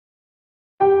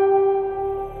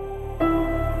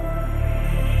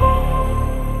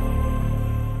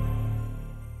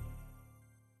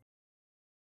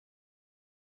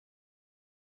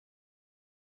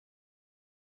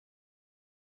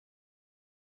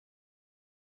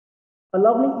A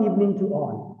lovely evening to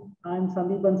all. I am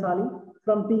Sandeep Bansali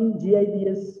from Team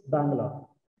GIBS Bangalore.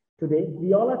 Today,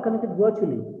 we all are connected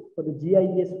virtually for the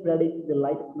GIBS Spreading the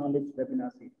Light of Knowledge webinar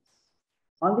series.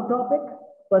 On the topic,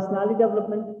 personality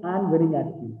development and winning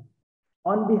attitude.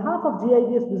 On behalf of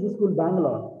GIBS Business School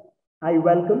Bangalore, I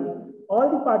welcome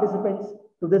all the participants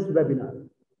to this webinar.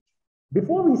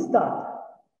 Before we start,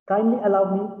 kindly allow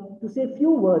me to say a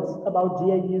few words about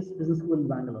GIBS Business School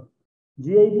Bangalore.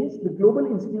 GIBS, the Global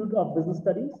Institute of Business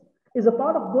Studies, is a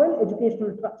part of Goel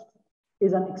Educational Trust,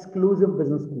 is an exclusive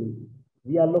business school.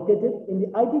 We are located in the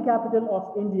IT capital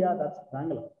of India, that's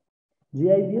Bangalore.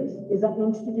 GIBS is an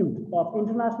institute of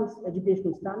international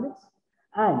educational standards,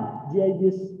 and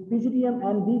GIBS PGDM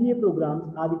and BBA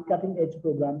programs are the cutting-edge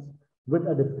programs with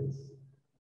a difference.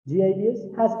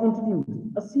 GIBS has introduced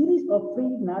a series of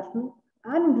free national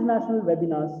and international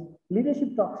webinars,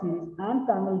 leadership talk series, and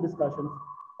panel discussions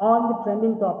on the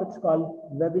trending topics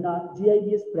called webinar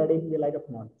GIBS Spreading the Light of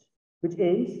Knowledge, which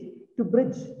aims to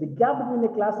bridge the gap between the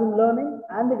classroom learning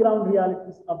and the ground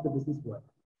realities of the business world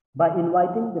by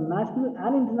inviting the national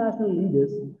and international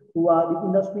leaders who are the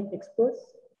industry experts,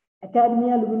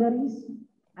 academia luminaries,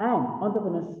 and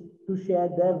entrepreneurs to share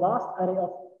their vast array of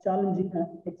challenging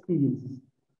experiences.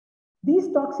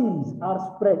 These talk series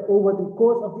are spread over the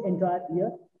course of the entire year.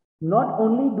 Not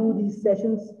only do these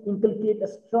sessions inculcate a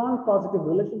strong positive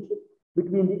relationship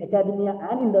between the academia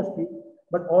and industry,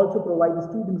 but also provide the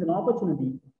students an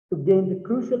opportunity to gain the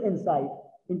crucial insight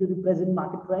into the present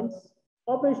market trends,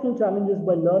 operational challenges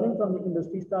by learning from the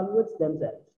industry stalwarts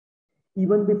themselves.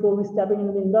 Even before we stepping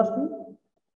into the industry,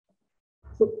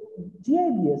 so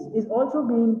GIBS is also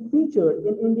being featured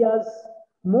in India's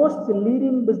most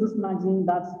leading business magazine,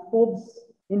 that's Forbes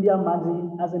India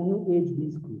magazine, as a new age B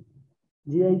school.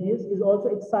 GIBS is also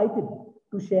excited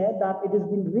to share that it has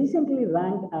been recently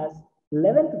ranked as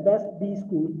 11th best B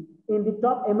school in the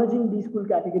top emerging B school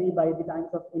category by the Times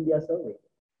of India survey.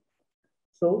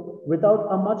 So without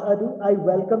much ado, I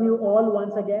welcome you all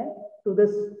once again to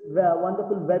this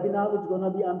wonderful webinar, which is going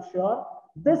to be, I'm sure,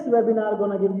 this webinar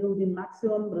going to give you the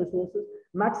maximum resources,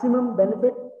 maximum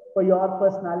benefit for your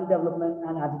personality development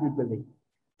and attitude building.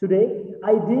 Today,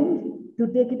 I deemed to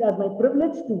take it as my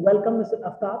privilege to welcome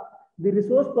Ms.Aftab, the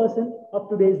resource person of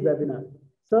today's webinar.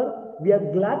 Sir, we are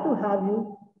glad to have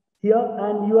you here,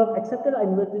 and you have accepted our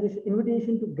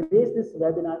invitation to grace this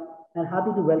webinar, and happy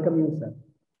to welcome you, sir.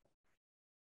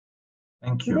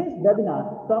 Thank you. Today's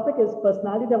webinar topic is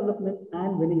personality development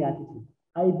and winning attitude.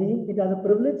 I deem it as a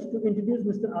privilege to introduce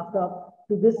Mr. Aftab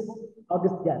to this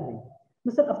August gathering.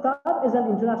 Mr. Aftab is an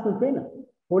international trainer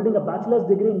holding a bachelor's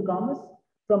degree in commerce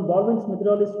from Baldwin's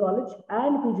Meteorologist College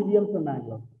and PGDM from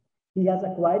Bangalore. He has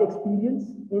acquired experience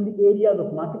in the areas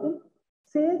of marketing,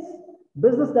 sales,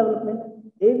 business development,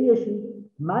 aviation,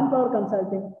 manpower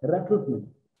consulting, recruitment.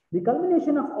 The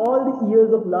culmination of all the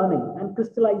years of learning and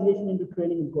crystallization into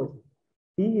training and coaching.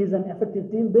 He is an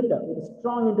effective team builder with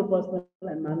strong interpersonal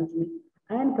and management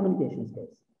and communication skills.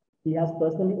 He has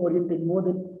personally oriented more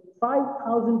than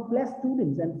 5,000 plus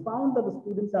students and found that the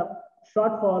students have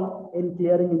shortfall in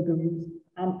clearing interviews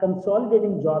and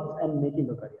consolidating jobs and making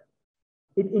a career.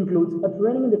 It includes a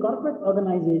training in the corporate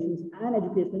organizations and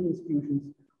educational institutions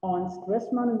on stress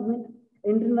management,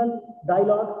 internal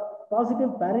dialogue, positive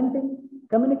parenting,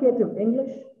 communicative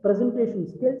English, presentation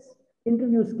skills,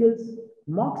 interview skills,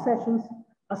 mock sessions,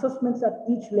 assessments at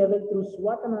each level through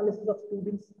SWOT analysis of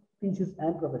students, teachers,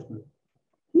 and professionals.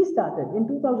 He started in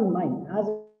 2009 as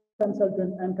a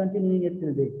consultant and continuing it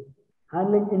till date,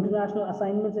 handling international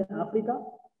assignments in Africa,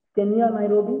 Kenya,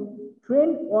 Nairobi,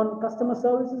 trained on customer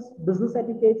services, business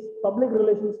etiquettes, public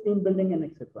relations, team building, and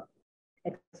etc.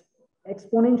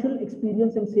 Exponential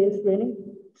experience in sales training,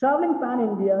 traveling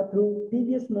pan-India through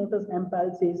TVS Motors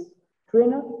Empal sales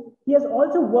trainer. He has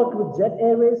also worked with Jet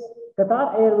Airways,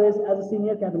 Qatar Airways as a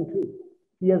senior cabin crew.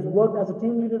 He has worked as a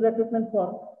team leader recruitment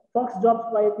for Fox Jobs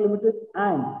Private Limited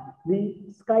and the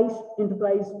Skies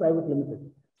Enterprise Private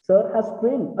Limited. Sir has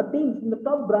trained a team from the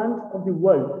top brands of the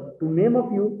world. To name a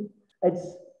few,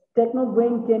 it's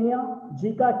Technobrain Kenya,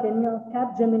 Jika Kenya,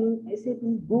 Capgemini, SAP,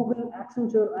 Google,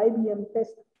 Accenture, IBM,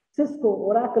 Test, Cisco,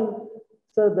 Oracle.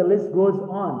 Sir, the list goes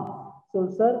on.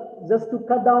 So, sir, just to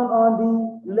cut down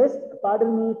on the list,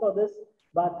 pardon me for this,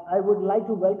 but I would like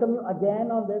to welcome you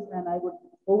again on this, and I would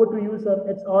over to you, sir.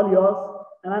 It's all yours.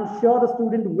 And I'm sure the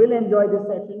student will enjoy this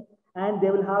session and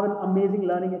they will have an amazing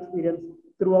learning experience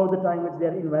throughout the time which they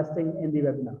are investing in the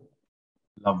webinar.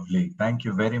 Lovely. Thank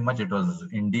you very much. It was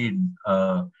indeed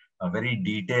a very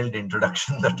detailed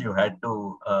introduction that you had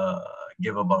to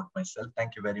give about myself.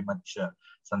 Thank you very much,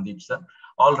 Sandeep sir.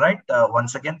 All right,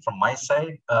 once again from my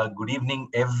side, good evening,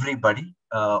 everybody,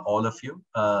 all of you.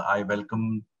 I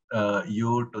welcome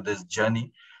you to this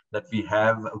journey that we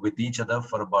have with each other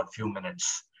for about few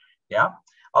minutes. Yeah.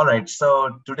 All right.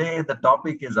 So today the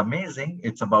topic is amazing.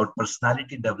 It's about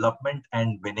personality development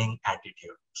and winning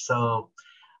attitude. So,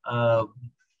 uh,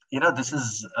 this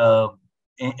is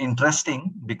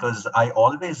interesting because I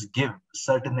always give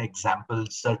certain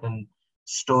examples, certain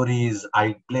stories.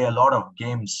 I play a lot of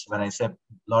games. When I say a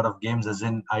lot of games, as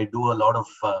in I do a lot of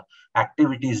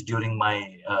activities during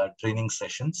my training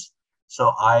sessions.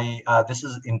 So this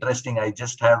is interesting. I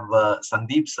just have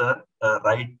Sandeep sir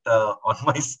right on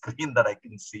my screen that I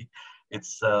can see.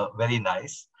 It's very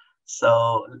nice.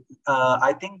 So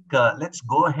I think let's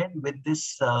go ahead with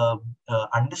this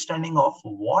understanding of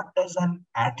what does an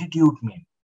attitude mean.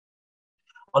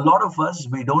 A lot of us,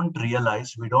 we don't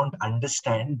realize, we don't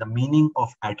understand the meaning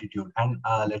of attitude. And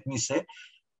let me say,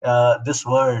 this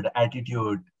word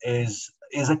attitude is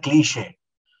a cliche.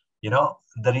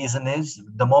 The reason is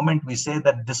the moment we say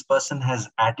that this person has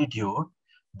attitude,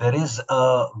 there is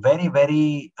a very,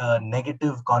 very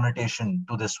negative connotation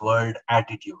to this word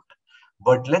attitude.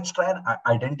 But let's try and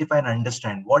identify and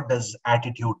understand what does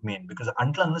attitude mean, because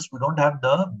until unless we don't have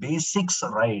the basics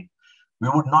right, we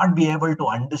would not be able to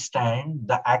understand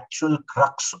the actual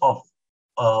crux of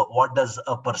what does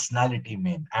a personality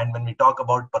mean. And when we talk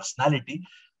about personality,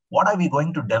 what are we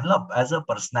going to develop as a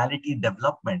personality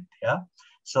development? Yeah.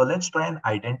 So let's try and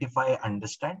identify,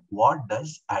 understand what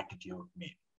does attitude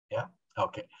mean. Yeah.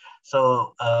 Okay.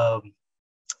 So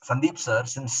Sandeep sir,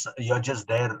 since you're just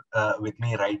there with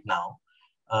me right now,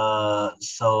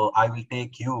 so I will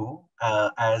take you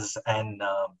as an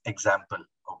example.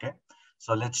 Okay.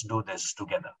 So let's do this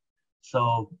together.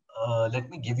 So let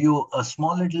me give you a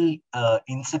small little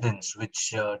incidents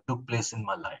which took place in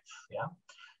my life. Yeah.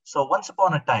 So once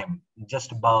upon a time,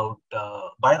 just about,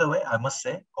 by the way, I must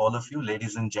say, all of you,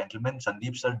 ladies and gentlemen,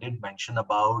 Sandeep sir did mention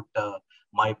about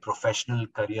my professional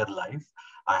career life.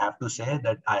 I have to say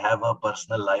that I have a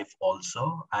personal life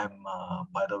also.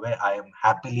 By the way, I am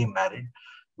happily married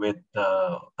with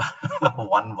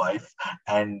one wife,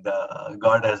 and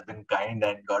God has been kind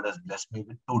and God has blessed me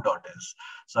with two daughters.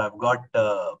 So I've got,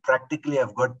 practically,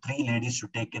 I've got three ladies to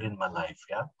take care in my life.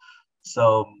 Yeah.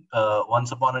 So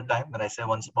once upon a time, when I say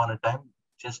once upon a time,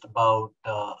 just about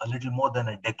a little more than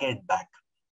a decade back,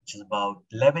 which is about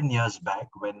 11 years back,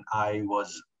 when I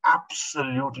was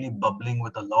absolutely bubbling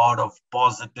with a lot of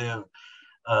positive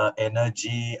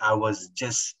energy. I was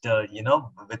just,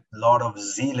 with a lot of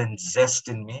zeal and zest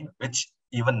in me, which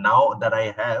even now that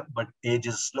I have, but age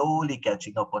is slowly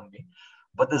catching up on me.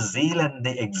 But the zeal and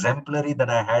the exemplary that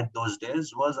I had those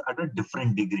days was at a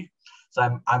different degree.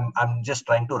 So I'm just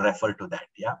trying to refer to that.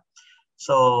 Yeah.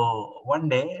 So one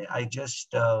day I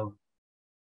just, I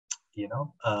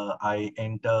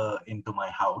enter into my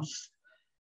house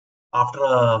after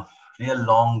a real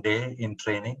long day in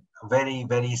training, very,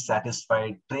 very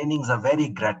satisfied. Trainings are very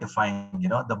gratifying.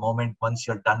 The moment once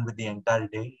you're done with the entire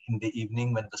day, in the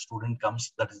evening when the student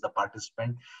comes, that is the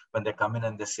participant, when they come in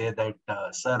and they say that,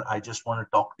 sir, I just want to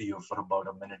talk to you for about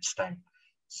a minute's time.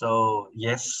 So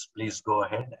yes, please go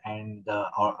ahead. And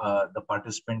the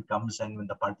participant comes, and when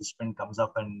the participant comes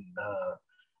up and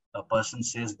a person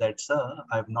says that, sir,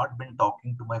 I've not been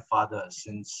talking to my father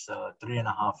since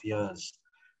 3.5 years.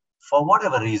 For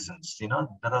whatever reasons, there are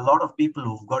a lot of people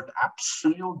who've got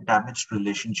absolute damaged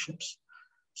relationships.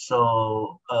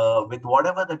 So with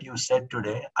whatever that you said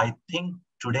today, I think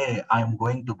today I'm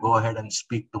going to go ahead and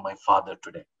speak to my father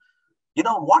today.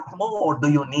 What more do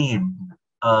you need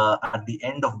at the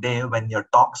end of day when your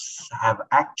talks have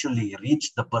actually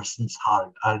reached the person's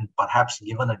heart and perhaps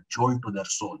given a jolt to their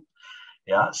soul?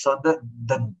 Yeah. So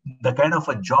the kind of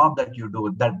a job that you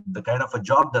do, the kind of a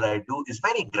job that I do is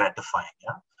very gratifying.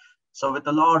 Yeah. So with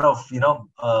a lot of,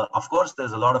 of course,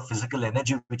 there's a lot of physical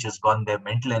energy which has gone there,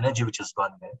 mental energy which has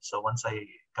gone there. So once I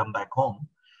come back home,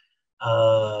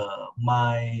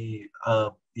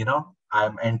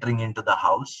 I'm entering into the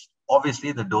house.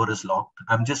 Obviously, the door is locked.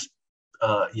 I'm just,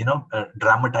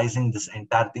 dramatizing this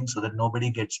entire thing so that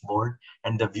nobody gets bored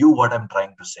and they view what I'm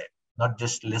trying to say. Not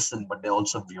just listen, but they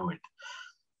also view it.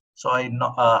 So I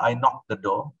knock the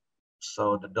door.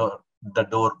 So the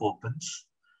door opens.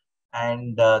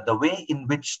 And the way in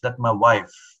which that my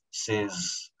wife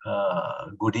says,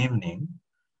 good evening,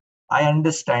 I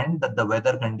understand that the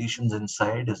weather conditions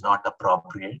inside is not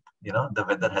appropriate. The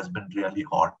weather has been really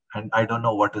hot and I don't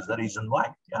know what is the reason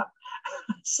why. Yeah.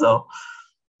 So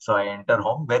So I enter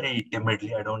home very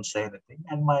timidly. I don't say anything.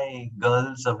 And my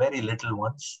girls are very little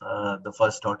ones. The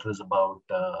first daughter is about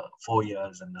 4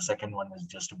 years, and the second one is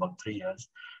just about 3 years.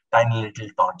 Tiny little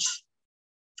tots.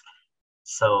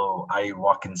 So I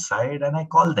walk inside and I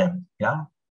call them. Yeah.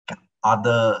 Are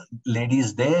the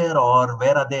ladies there, or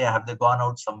where are they? Have they gone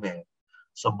out somewhere?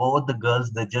 So both the girls,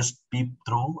 they just peep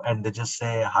through and they just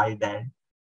say, "Hi, Dad."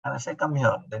 And I say, "Come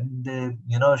here." Then they,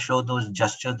 show those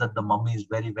gestures that the mummy is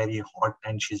very, very hot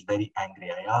and she's very angry.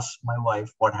 I ask my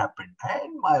wife what happened.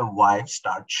 And my wife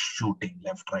starts shooting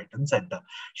left, right, and center.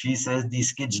 She says,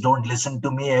 "These kids don't listen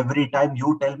to me. Every time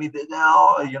you tell me,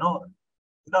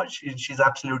 she's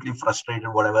absolutely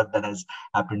frustrated, whatever that has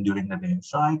happened during the day."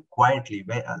 So I quietly,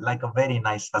 like a very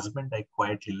nice husband, I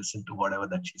quietly listen to whatever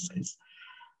that she says.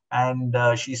 And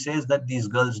she says that these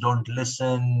girls don't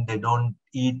listen, they don't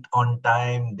eat on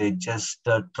time, they just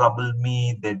trouble me,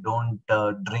 they don't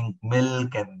drink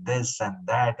milk and this and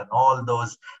that and all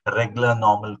those regular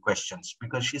normal questions,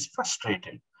 because she's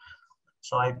frustrated.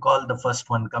 So I called the first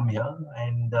one, "Come here,"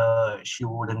 and she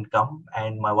wouldn't come.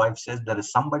 And my wife says, "There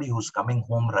is somebody who's coming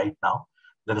home right now.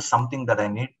 There is something that I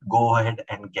need. Go ahead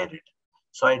and get it."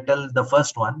 So I tell the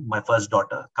first one, my first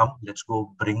daughter, "Come, let's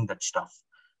go bring that stuff."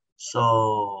 So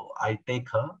I take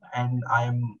her and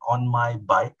I'm on my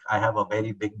bike. I have a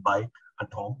very big bike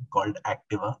at home called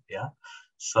Activa. Yeah.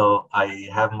 So I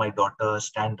have my daughter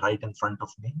stand right in front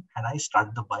of me and I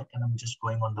start the bike and I'm just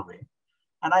going on the way.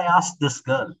 And I asked this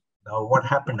girl, what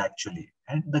happened actually?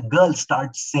 And the girl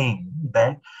starts saying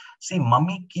that, "See,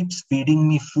 mommy keeps feeding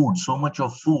me food, so much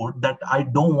of food that I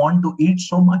don't want to eat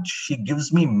so much. She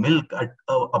gives me milk at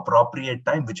an appropriate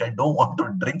time, which I don't want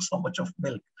to drink so much of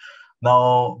milk."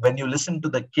 Now, when you listen to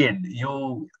the kid,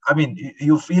 you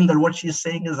feel that what she's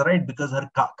saying is right because her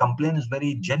complaint is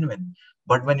very genuine.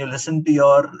 But when you listen to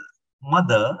your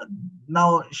mother,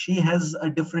 now she has a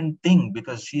different thing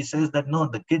because she says that, no,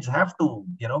 the kids have to,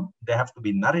 they have to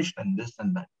be nourished and this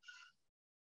and that.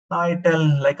 Now I tell,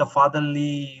 like a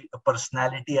fatherly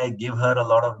personality, I give her a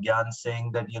lot of gyan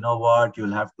saying that, you know what,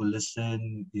 you'll have to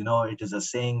listen. It is a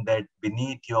saying that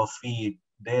beneath your feet,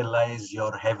 there lies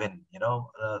your heaven.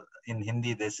 In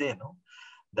Hindi, they say,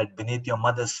 that beneath your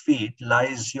mother's feet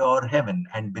lies your heaven,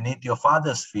 and beneath your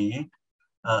father's feet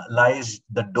lies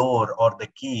the door or the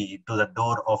key to the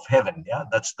door of heaven. Yeah,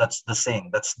 that's the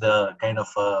saying. That's the kind of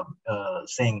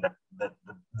saying that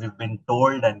we've been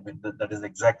told, and that is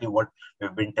exactly what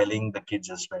we've been telling the kids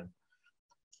as well.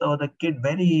 So the kid,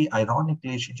 very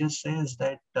ironically, she just says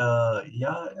that,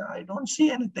 "Yeah, I don't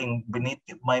see anything beneath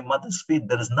my mother's feet.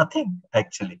 There is nothing,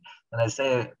 actually." And I say,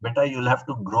 "Beta, you'll have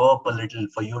to grow up a little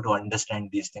for you to understand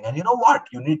these things. And you know what?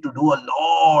 You need to do a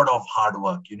lot of hard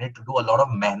work. You need to do a lot of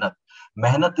mehnat."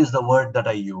 Mehnat is the word that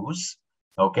I use.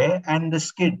 Okay. And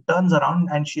this kid turns around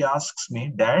and she asks me,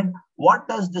 "Dad, what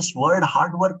does this word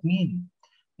hard work mean?"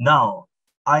 Now,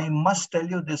 I must tell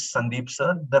you this, Sandeep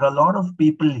sir, there are a lot of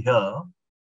people here.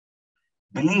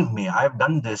 Believe me, I've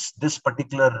done this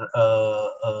particular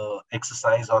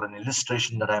exercise or an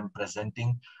illustration that I'm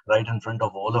presenting right in front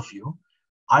of all of you.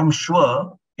 I'm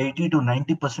sure 80 to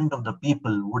 90% of the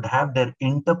people would have their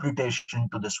interpretation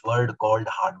to this word called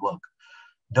hard work.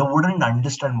 They wouldn't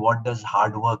understand what does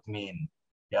hard work mean.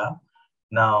 Yeah.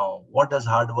 Now, what does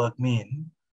hard work mean?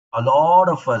 A lot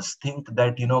of us think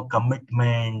that,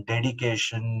 commitment,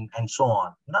 dedication, and so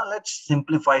on. Now, let's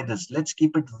simplify this. Let's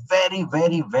keep it very,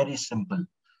 very, very simple.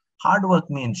 Hard work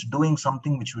means doing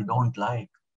something which we don't like.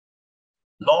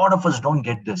 A lot of us don't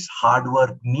get this. Hard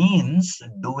work means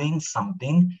doing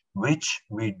something which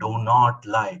we do not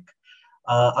like.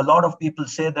 A lot of people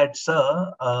say that, "Sir,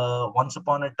 once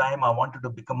upon a time, I wanted to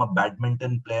become a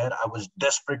badminton player. I was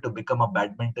desperate to become a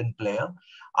badminton player.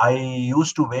 I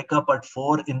used to wake up at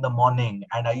 4 in the morning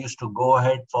and I used to go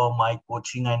ahead for my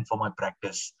coaching and for my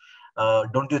practice.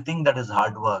 Don't you think that is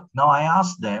hard work?" Now I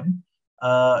asked them,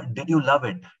 "Did you love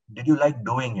it? Did you like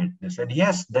doing it?" They said,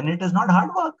 "Yes." Then it is not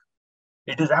hard work.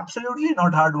 It is absolutely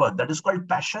not hard work. That is called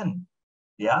passion.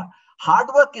 Yeah. Hard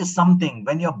work is something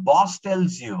when your boss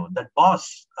tells you that, "Boss,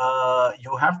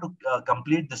 you have to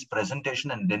complete this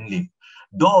presentation and then leave."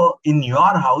 Though in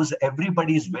your house,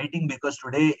 everybody is waiting because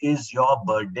today is your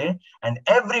birthday and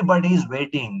everybody is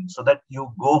waiting so that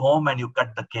you go home and you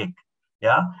cut the cake.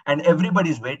 Yeah. And everybody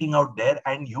is waiting out there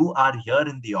and you are here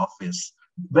in the office.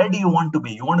 Where do you want to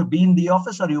be? You want to be in the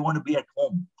office or you want to be at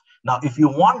home? Now, if you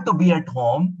want to be at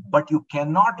home, but you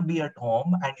cannot be at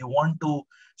home and you want to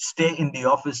stay in the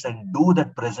office and do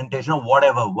that presentation or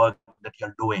whatever work that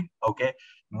you're doing, okay,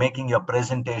 making your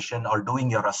presentation or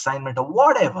doing your assignment or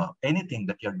whatever, anything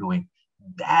that you're doing,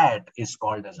 that is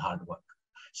called as hard work.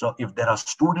 So if there are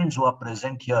students who are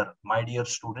present here, my dear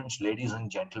students, ladies and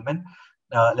gentlemen,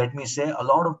 let me say, a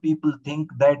lot of people think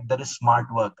that there is smart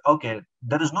work. Okay,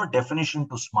 there is no definition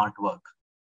to smart work.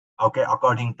 Okay,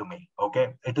 according to me,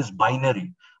 okay, it is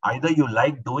binary. Either you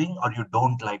like doing or you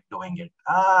don't like doing it.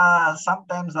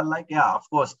 Sometimes I like, yeah, of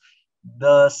course,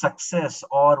 the success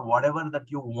or whatever that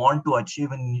you want to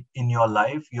achieve in your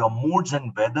life, your moods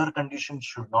and weather conditions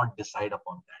should not decide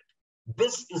upon that.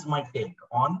 This is my take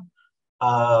on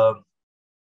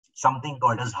something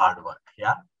called as hard work.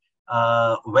 Yeah.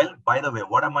 Well, by the way,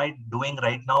 what am I doing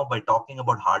right now by talking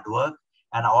about hard work?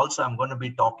 And also I'm going to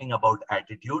be talking about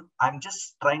attitude. I'm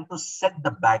just trying to set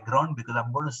the background because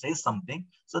I'm going to say something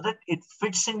so that it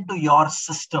fits into your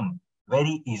system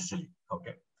very easily.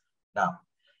 Okay. Now,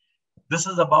 this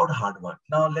is about hard work.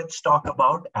 Now let's talk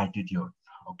about attitude.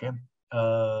 Okay.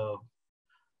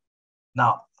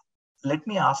 Now, let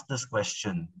me ask this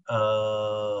question.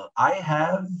 I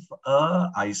have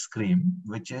a ice cream,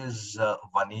 which is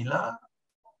vanilla,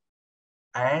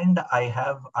 and I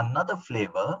have another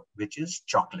flavor, which is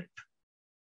chocolate.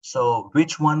 So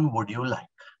which one would you like?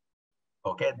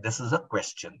 Okay, this is a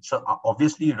question. So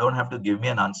obviously you don't have to give me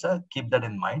an answer. Keep that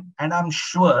in mind. And I'm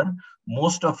sure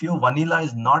most of you, vanilla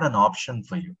is not an option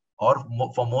for you. Or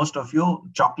for most of you,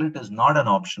 chocolate is not an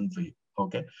option for you.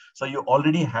 Okay, so you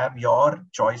already have your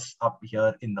choice up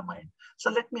here in the mind. So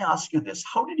let me ask you this.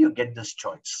 How did you get this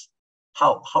choice?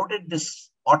 How did this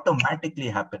automatically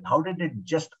happen? How did it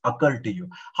just occur to you?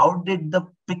 How did the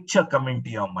picture come into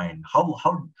your mind?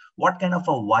 What kind of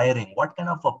a wiring, what kind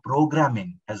of a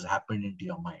programming has happened into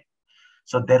your mind?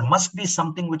 So there must be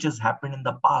something which has happened in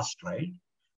the past, right?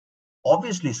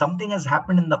 Obviously, something has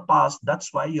happened in the past.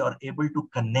 That's why you're able to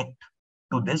connect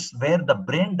to this, where the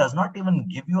brain does not even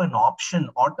give you an option.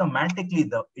 Automatically,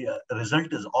 the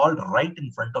result is all right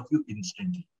in front of you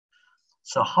instantly.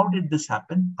 So how did this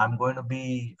happen? I'm going to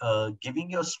be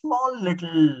giving you a small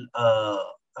little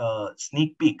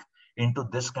sneak peek into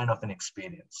this kind of an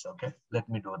experience. Okay, let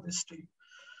me do this to you.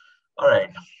 All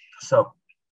right. So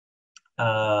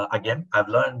again, I've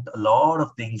learned a lot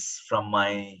of things from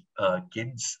my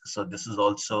kids. So this is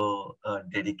also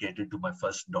dedicated to my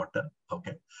first daughter.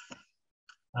 Okay.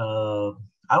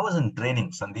 I was in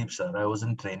training, Sandeep sir. I was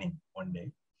in training one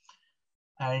day.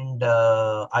 And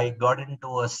I got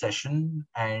into a session,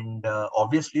 and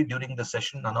obviously during the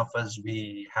session, none of us,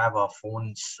 we have our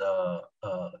phones,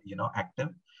 active.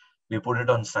 We put it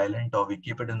on silent, or we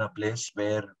keep it in a place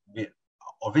where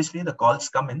obviously the calls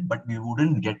come in, but we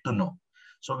wouldn't get to know.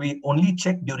 So we only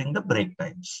check during the break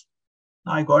times.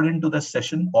 Now I got into the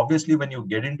session. Obviously, when you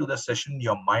get into the session,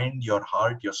 your mind, your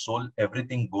heart, your soul,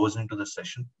 everything goes into the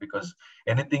session, because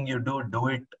anything you do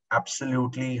it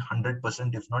absolutely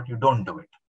 100%. If not, you don't do it.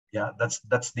 Yeah, that's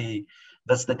the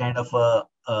kind of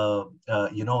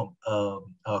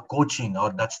coaching,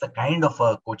 or that's the kind of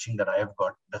a coaching that I have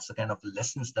got. That's the kind of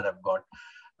lessons that I've got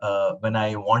when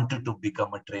I wanted to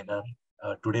become a trainer.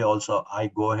 Today also,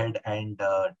 I go ahead and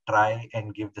try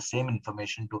and give the same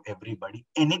information to everybody.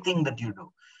 Anything that you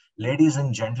do, ladies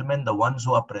and gentlemen, the ones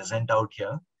who are present out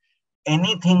here,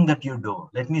 anything that you do,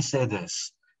 let me say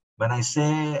this. When I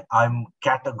say, I'm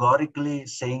categorically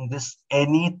saying this,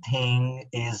 anything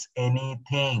is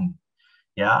anything.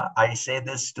 Yeah, I say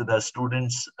this to the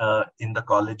students in the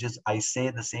colleges. I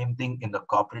say the same thing in the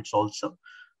corporates also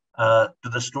to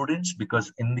the students,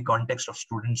 because in the context of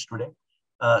students today,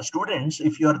 students,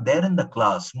 if you're there in the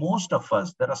class, most of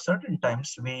us, there are certain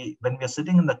times when we are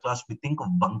sitting in the class, we think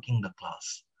of bunking the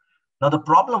class. Now, the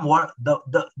problem,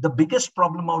 the biggest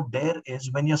problem out there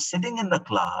is, when you're sitting in the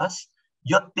class,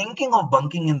 you're thinking of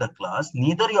bunking in the class.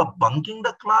 Neither you're bunking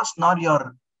the class nor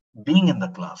you're being in the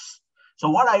class. So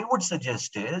what I would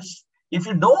suggest is, if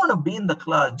you don't want to be in the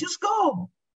class, just go.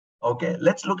 Okay,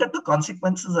 let's look at the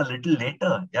consequences a little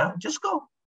later. Yeah, just go.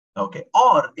 Okay,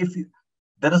 or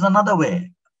there is another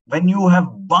way. When you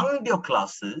have bunked your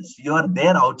classes, you are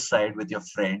there outside with your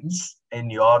friends in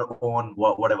your own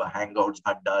whatever hangouts,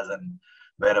 addas, and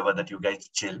wherever that you guys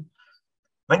chill.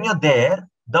 When you're there,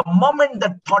 the moment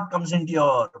that thought comes into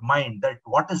your mind that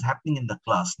what is happening in the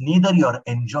class, neither you're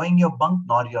enjoying your bunk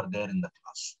nor you're there in the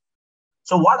class.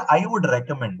 So what I would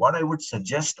recommend, what I would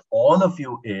suggest all of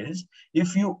you is,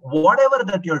 if you, whatever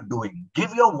that you're doing,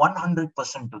 give your 100%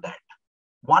 to that.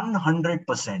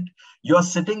 100%. You're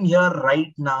sitting here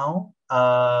right now.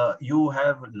 You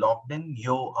have logged in.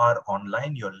 You are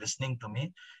online. You're listening to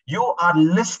me. You are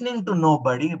listening to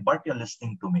nobody, but you're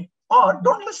listening to me. Or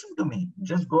don't listen to me.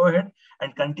 Just go ahead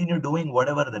and continue doing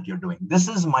whatever that you're doing. This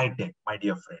is my take, my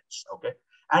dear friends. Okay.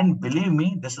 And believe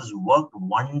me, this has worked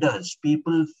wonders.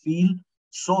 People feel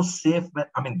so safe when,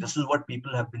 I mean, this is what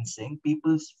people have been saying.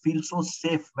 People feel so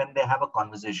safe when they have a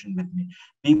conversation with me.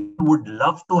 People would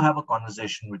love to have a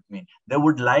conversation with me. They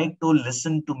would like to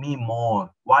listen to me more.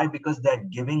 Why? Because they're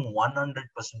giving 100%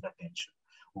 attention.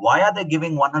 Why are they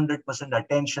giving 100%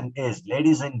 attention is,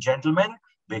 ladies and gentlemen,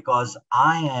 because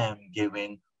I am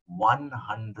giving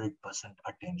 100%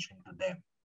 attention to them.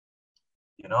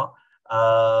 You know,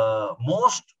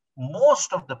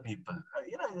 most of the people,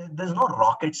 there's no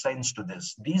rocket science to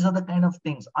this. These are the kind of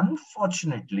things.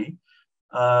 Unfortunately,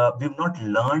 we've not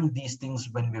learned these things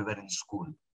when we were in school.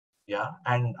 Yeah,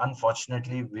 and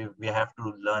unfortunately, we have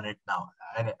to learn it now.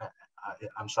 And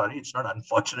I'm sorry, it's not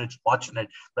unfortunate, it's fortunate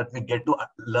that we get to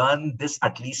learn this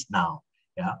at least now.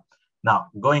 Yeah. Now,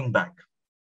 going back,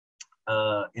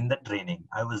 in the training,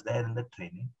 I was there in the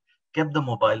training, kept the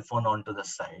mobile phone onto the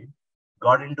side,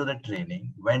 got into the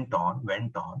training, went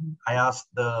on. I asked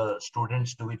the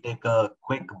students, do we take a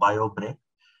quick bio break?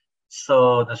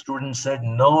 So the students said,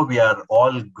 no, we are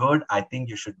all good. I think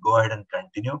you should go ahead and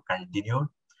continue. Continued.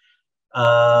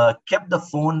 Kept the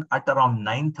phone at around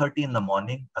 9:30 in the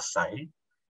morning aside.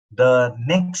 The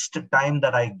next time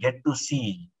that I get to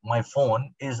see my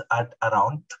phone is at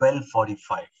around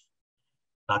 12:45.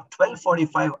 Now,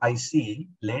 12:45, I see,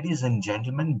 ladies and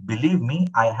gentlemen, believe me,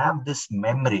 I have this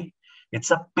memory.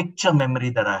 It's a picture memory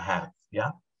that I have.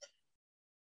 Yeah.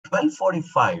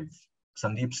 12:45,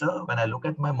 Sandeep sir, when I look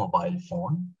at my mobile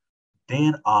phone,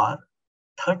 there are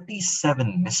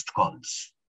 37 missed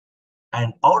calls.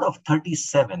 And out of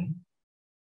 37,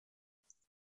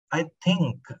 I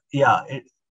think, yeah,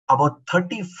 about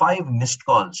 35 missed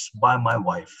calls by my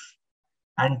wife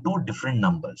and 2 different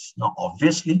numbers. Now,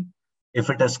 obviously, if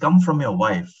it has come from your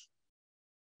wife,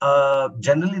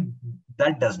 generally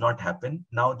that does not happen.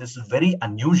 Now, this is very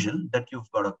unusual that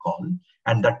you've got a call,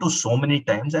 and that too so many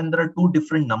times, and there are 2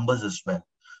 different numbers as well.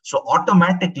 So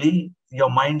automatically, your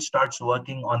mind starts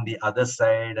working on the other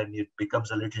side and it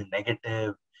becomes a little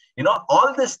negative. You know,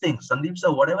 all these things, Sandeep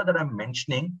sir, whatever that I'm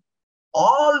mentioning,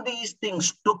 all these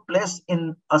things took place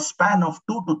in a span of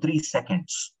 2 to 3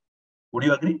 seconds. Would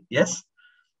you agree? Yes?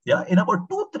 Yeah, in about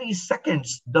 2-3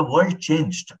 seconds, the world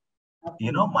changed.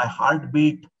 You know, my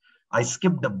heartbeat, I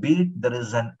skipped a beat. There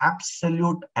is an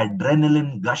absolute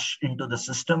adrenaline gush into the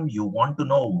system. You want to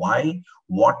know why,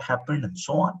 what happened, and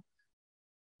so on.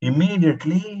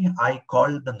 Immediately, I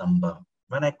called the number.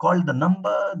 When I called the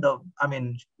number,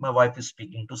 my wife is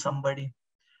speaking to somebody.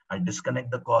 I disconnect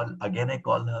the call. Again, I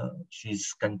call her.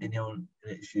 She's continued.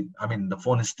 The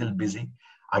phone is still busy.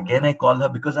 Again, I call her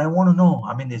because I want to know,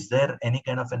 is there any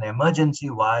kind of an emergency?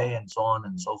 Why? And so on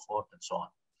and so forth and so on.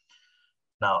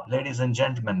 Now, ladies and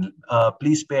gentlemen,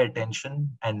 please pay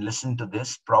attention and listen to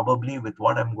this, probably with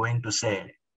what I'm going to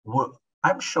say.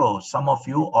 I'm sure some of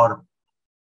you, or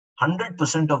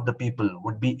 100% of the people,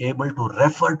 would be able to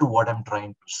refer to what I'm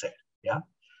trying to say. Yeah.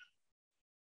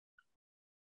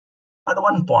 At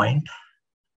one point,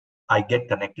 I get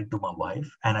connected to my wife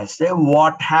and I say,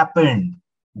 what happened?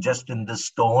 Just in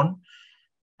this tone.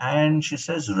 And she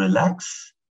says,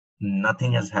 relax.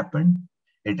 Nothing has happened.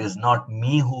 It is not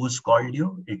me who's called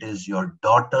you. It is your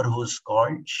daughter who's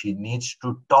called. She needs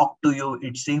to talk to you.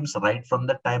 It seems right from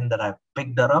the time that I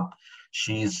picked her up,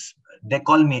 they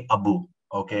call me Abu.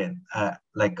 Okay.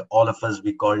 Like all of us,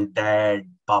 we call dad,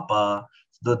 papa.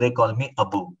 So they call me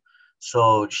Abu.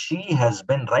 So she has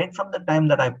been right from the time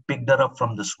that I picked her up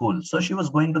from the school. So she was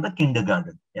going to the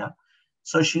kindergarten. Yeah.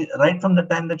 So right from the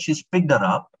time that she's picked her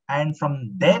up, and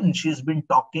from then she's been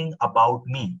talking about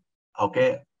me.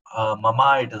 Okay.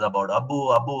 Mama, it is about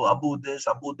Abu this,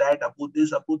 Abu that, Abu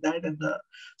this, Abu that. And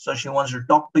so she wants to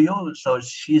talk to you. So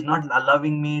she's not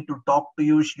allowing me to talk to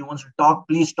you. She wants to talk.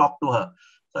 Please talk to her.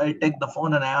 So I take the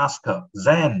phone and I ask her,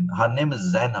 Zen, her name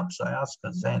is Zainab. So I ask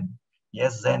her, Zen,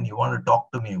 yes, Zen, you want to talk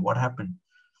to me? What happened?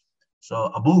 So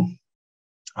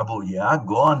Abu, yeah,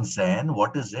 go on, Zen.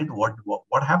 What is it?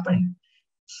 What happened?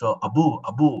 So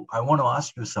Abu, I want to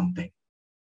ask you something.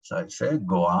 So I say,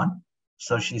 go on.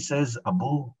 So she says,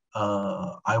 Abu,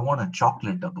 I want a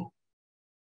chocolate, Abu.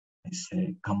 I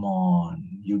say, come on,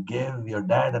 you gave your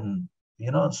dad an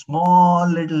small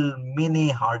little mini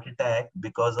heart attack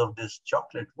because of this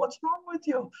chocolate. What's wrong with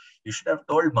you? You should have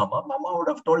told Mama. Mama would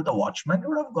have told the watchman. He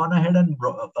would have gone ahead and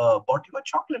bought you a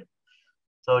chocolate.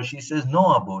 So she says,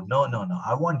 no, Abu, no.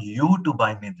 I want you to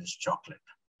buy me this chocolate.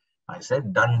 I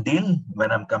said, done deal.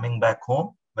 When I'm coming back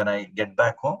home, when I get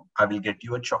back home, I will get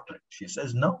you a chocolate. She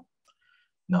says, no,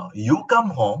 you come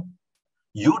home,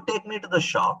 you take me to the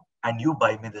shop and you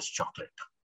buy me this chocolate.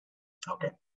 Okay.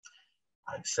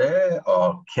 I say,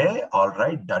 okay, all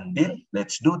right, done deal.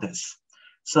 Let's do this.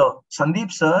 So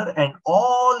Sandeep sir and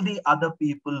all the other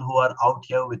people who are out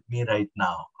here with me right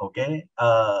now, okay,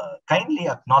 kindly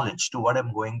acknowledge to what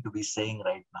I'm going to be saying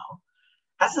right now.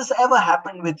 Has this ever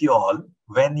happened with you all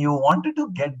when you wanted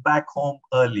to get back home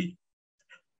early?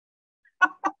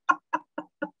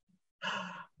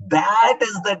 That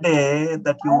is the day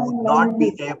that you I'm would in line not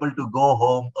with be you. able to go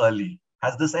home early.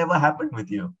 Has this ever happened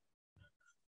with you?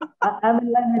 I'm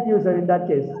in line with you, sir, in that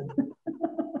case.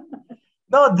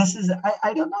 No, this is,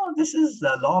 I don't know, this is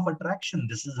the law of attraction.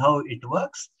 This is how it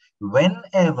works.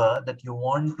 Whenever that you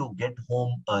want to get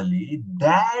home early,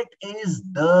 that is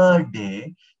the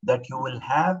day that you will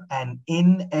have an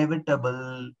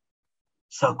inevitable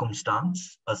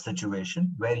circumstance, a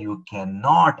situation where you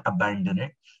cannot abandon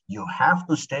it. You have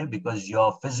to stay because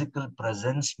your physical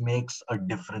presence makes a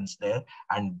difference there.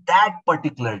 And that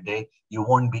particular day, you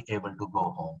won't be able to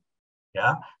go home.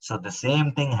 Yeah. So the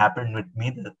same thing happened with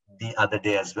me the other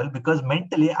day as well, because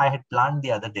mentally I had planned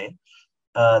the other day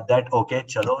that, okay,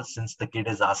 chalo, since the kid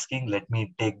is asking, let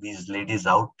me take these ladies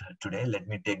out today. Let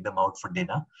me take them out for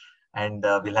dinner. And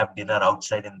we'll have dinner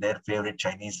outside in their favorite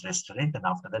Chinese restaurant. And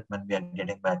after that, when we are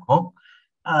getting back home,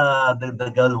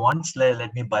 the girl wants,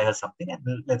 let me buy her something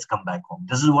and let's come back home.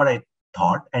 This is what I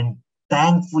thought. And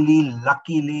thankfully,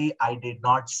 luckily, I did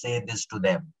not say this to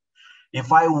them.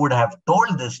 If I would have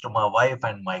told this to my wife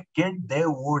and my kid, they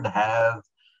would have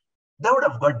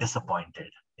got disappointed.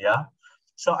 Yeah.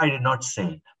 So I did not say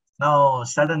it. Now,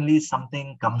 suddenly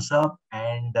something comes up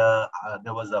and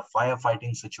there was a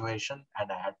firefighting situation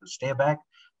and I had to stay back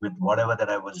with whatever that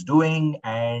I was doing.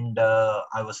 And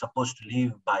I was supposed to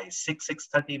leave by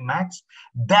 6:30 max.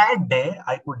 That day,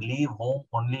 I could leave home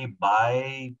only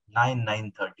by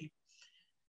 9:30.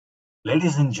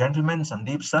 Ladies and gentlemen,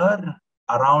 Sandeep sir,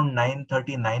 around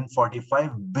 9:30,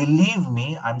 9:45, believe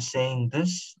me, I'm saying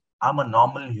this, I'm a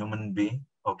normal human being,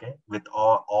 okay, with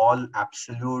all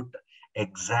absolute,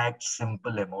 exact,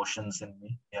 simple emotions in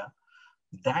me. Yeah.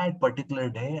 That particular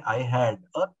day, I had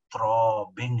a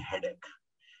throbbing headache.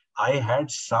 I had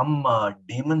some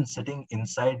demon sitting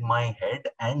inside my head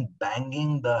and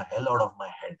banging the hell out of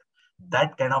my head.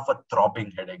 That kind of a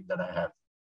throbbing headache that I have.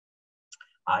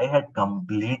 I had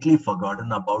completely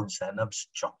forgotten about Zainab's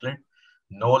chocolate.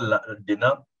 No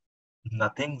dinner,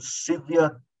 nothing.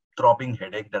 Severe throbbing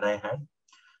headache that I had.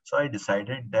 So I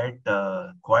decided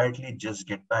that quietly just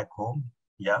get back home.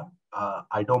 Yeah,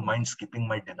 I don't mind skipping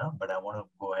my dinner, but I want to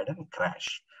go ahead and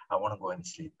crash. I want to go and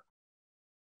sleep.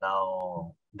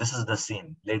 Now, this is the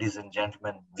scene. Ladies and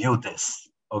gentlemen, view this.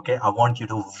 Okay, I want you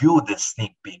to view this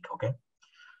sneak peek. Okay.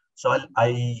 So I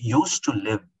used to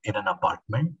live in an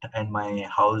apartment, and my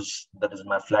house, that is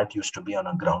my flat, used to be on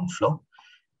a ground floor.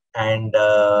 And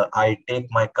I take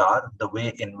my car, the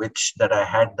way in which that I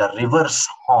had the reverse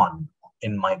horn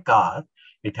in my car,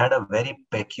 it had a very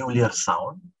peculiar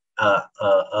sound,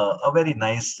 a very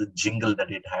nice jingle that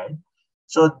it had.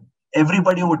 So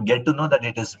everybody would get to know that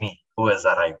it is me who has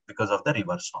arrived because of the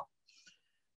reverse horn.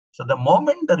 So the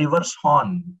moment the reverse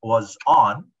horn was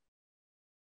on,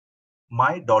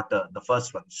 my daughter, the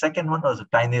first one, second one was a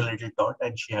tiny little tot,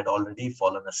 and she had already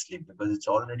fallen asleep because it's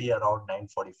already around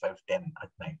 9:45, 10 at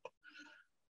night.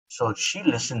 So she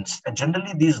listens. And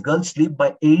generally, these girls sleep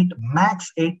by 8, max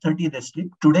 8:30 they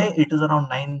sleep. Today, it is around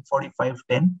 9:45,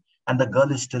 10, and the girl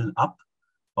is still up.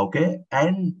 Okay.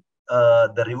 And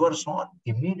the reverse horn,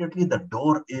 immediately the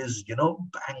door is,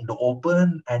 banged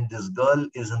open, and this girl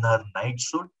is in her night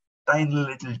suit, tiny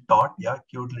little tot, yeah,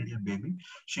 cute little baby.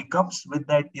 She comes with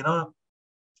that,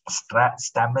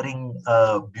 stammering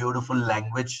beautiful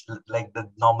language like the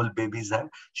normal babies have.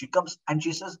 She comes and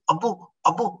she says, Abu,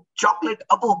 Abu, chocolate,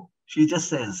 Abu. She just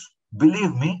says,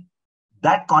 believe me,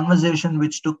 that conversation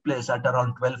which took place at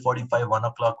around 12:45, 1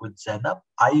 o'clock with Zainab,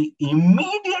 I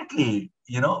immediately,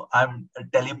 I'm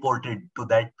teleported to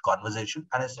that conversation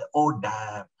and I say, oh,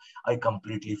 damn, I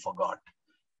completely forgot.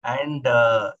 And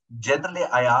generally,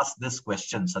 I ask this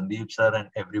question, Sandeep sir and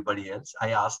everybody else,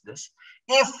 I ask this,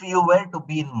 if you were to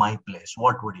be in my place,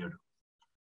 what would you do?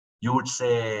 You would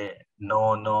say,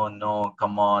 no, no, no,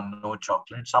 come on, no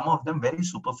chocolate. Some of them very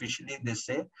superficially, they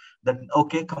say that,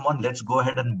 okay, come on, let's go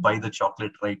ahead and buy the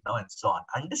chocolate right now and so on.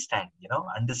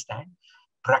 Understand.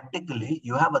 Practically,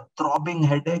 you have a throbbing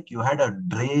headache. You had a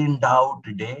drained out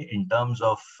day in terms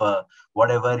of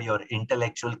whatever your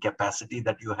intellectual capacity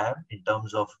that you have in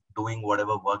terms of doing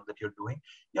whatever work that you're doing.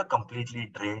 You're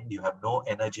completely drained. You have no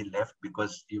energy left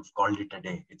because you've called it a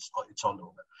day. It's all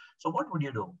over. So what would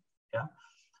you do? Yeah.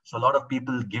 So a lot of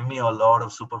people give me a lot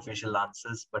of superficial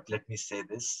answers, but let me say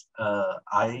this.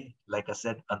 Like I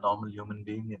said, a normal human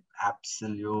being with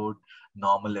absolute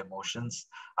normal emotions.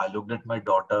 I looked at my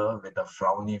daughter with a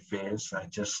frowny face. I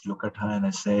just look at her and I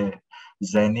say,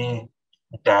 Zaini,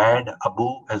 Dad,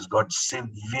 Abu has got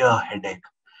severe headache.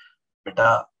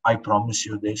 Beta, I promise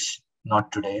you this,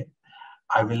 not today.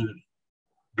 I will,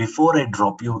 before I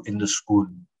drop you in the school,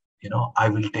 I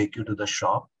will take you to the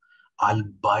shop. I'll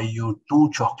buy you 2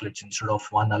 chocolates instead of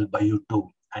one. I'll buy you 2.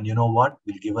 And you know what?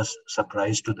 We'll give a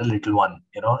surprise to the little one.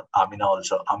 Amina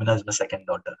also. Amina is my second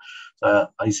daughter. So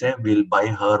I say we'll buy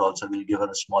her also. We'll give her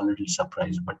a small little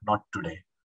surprise, but not today.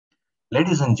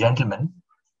 Ladies and gentlemen,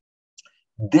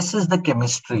 this is the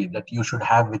chemistry that you should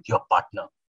have with your partner.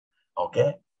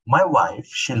 Okay? My wife,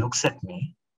 she looks at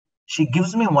me. She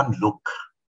gives me one look.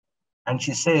 And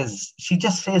she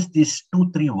just says these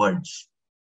 2-3 words.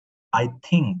 I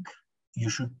think you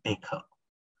should take her.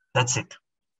 That's it.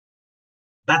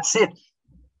 That's it.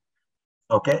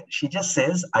 Okay. She just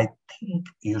says, I think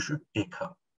you should take her.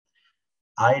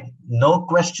 No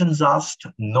questions asked,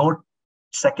 no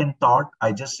second thought.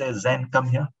 I just say, Zen, come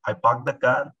here. I park the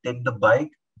car, take the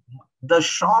bike. The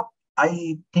shop,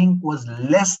 I think, was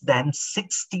less than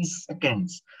 60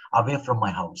 seconds away from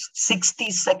my house.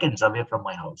 60 seconds away from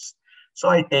my house. So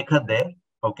I take her there.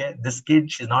 Okay. This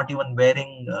kid, she's not even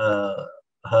wearing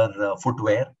her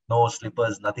footwear, no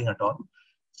slippers, nothing at all.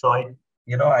 So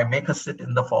I make her sit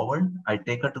in the forward. I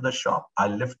take her to the shop. I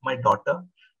lift my daughter.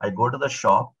 I go to the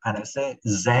shop and I say,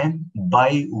 Zen,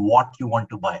 buy what you want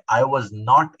to buy. I was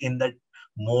not in that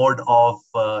mode of,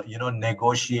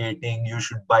 negotiating. You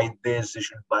should buy this, you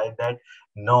should buy that.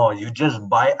 No, you just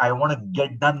buy. I want to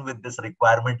get done with this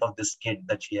requirement of this kid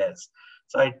that she has.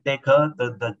 So I take her.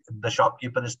 The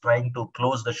shopkeeper is trying to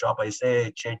close the shop. I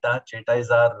say, Cheta is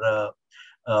our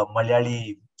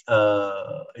Malayali,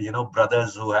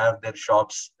 brothers who have their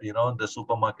shops, the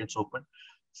supermarkets open.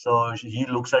 So he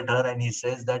looks at her and he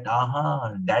says that,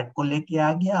 dad ko leke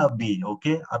aa gaya abhi,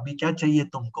 okay? Abhi kya chahiye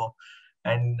tumko?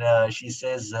 And she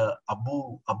says,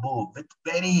 Abu, with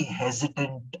very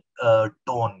hesitant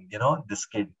tone, this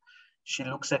kid. She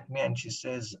looks at me and she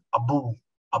says, Abu.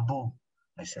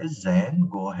 I say, Zen,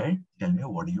 go ahead. Tell me,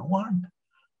 what do you want?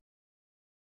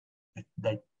 With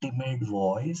that timid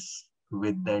voice,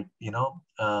 with that,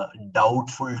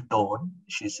 doubtful tone,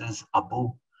 she says,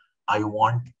 Abu, I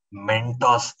want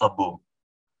Mentos, Abu.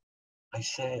 I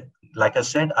say, like I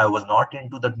said, I was not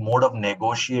into that mode of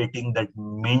negotiating that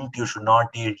mint you should not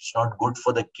eat. It's not good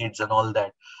for the kids and all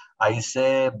that. I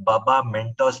say, Baba,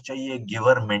 Mentos chahiye, give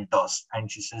her Mentos.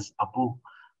 And she says, Abu,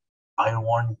 I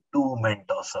want 2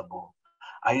 Mentos, Abu.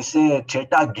 I say,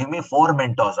 Cheta, give me 4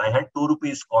 Mentos. I had 2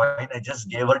 rupees coin. I just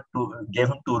gave him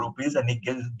 2 rupees and he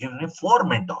gives me 4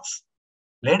 Mentos.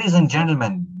 Ladies and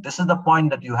gentlemen, this is the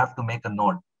point that you have to make a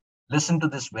note. Listen to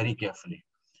this very carefully.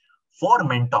 4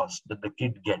 Mentos that the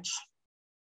kid gets.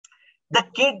 The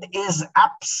kid is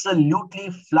absolutely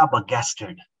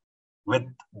flabbergasted with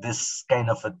this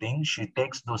kind of a thing. She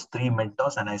takes those 3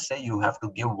 Mentos and I say, you have to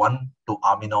give 1 to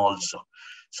Amina also.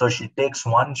 So she takes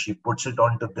 1, she puts it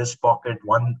onto this pocket,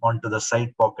 1 onto the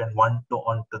side pocket, 1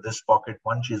 onto this pocket,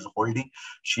 1 she's holding.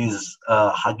 She's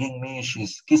hugging me,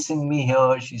 she's kissing me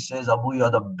here. She says, Abu,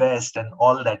 you're the best, and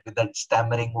all that with that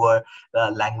stammering word,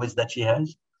 language that she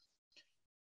has.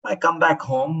 I come back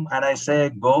home and I say,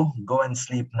 go and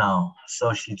sleep now.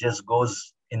 So she just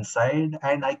goes inside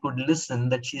and I could listen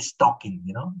that she's talking,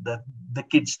 the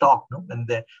kids talk, no?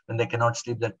 When they cannot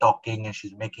sleep, they're talking and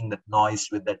she's making that noise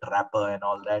with that wrapper and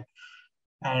all that.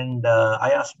 And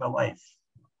I asked my wife,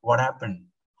 what happened?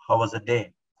 How was the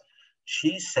day?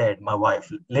 She said, my wife,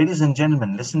 ladies and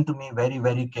gentlemen, listen to me very,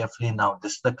 very carefully now.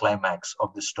 This is the climax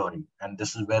of the story. And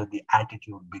this is where the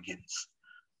attitude begins.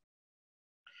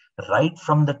 Right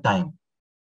from the time,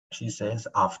 she says,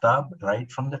 Aftab, right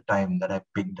from the time that I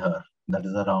picked her, that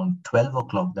is around 12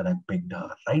 o'clock that I picked her,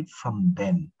 right from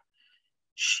then,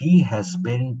 she has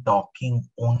been talking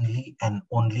only and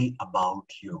only about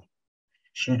you.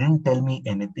 She didn't tell me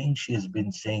anything. She has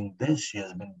been saying this, she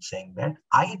has been saying that.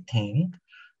 I think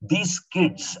these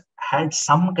kids had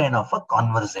some kind of a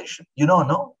conversation.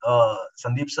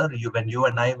 Sandeep sir, when you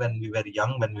and I, when we were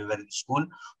young, when we were in school,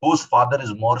 whose father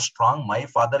is more strong? My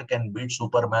father can beat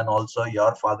Superman also.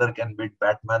 Your father can beat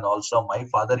Batman also. My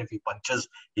father, if he punches,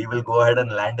 he will go ahead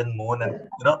and land in moon. And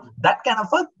that kind of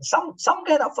some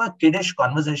kind of a kiddish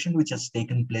conversation which has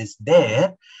taken place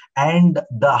there, and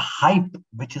the hype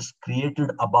which is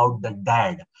created about the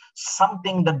dad,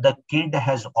 something that the kid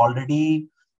has already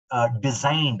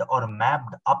designed or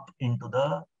mapped up into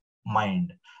the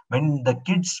mind. When the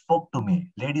kid spoke to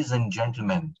me, ladies and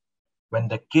gentlemen, when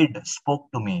the kid spoke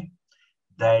to me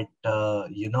that,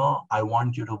 I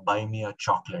want you to buy me a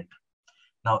chocolate.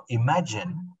 Now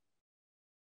imagine,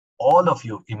 all of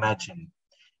you imagine,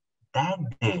 that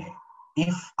day,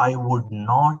 if I would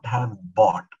not have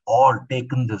bought or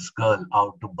taken this girl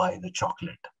out to buy the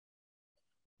chocolate.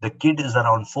 The kid is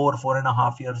around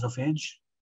 4.5 years of age.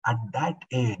 At that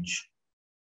age,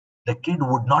 the kid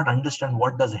would not understand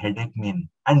what does headache mean.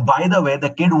 And by the way, the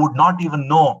kid would not even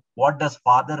know what does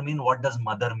father mean, what does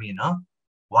mother mean. Huh?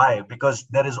 Why? Because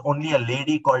there is only a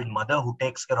lady called mother who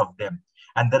takes care of them.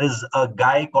 And there is a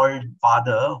guy called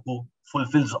father who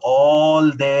fulfills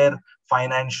all their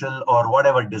financial or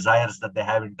whatever desires that they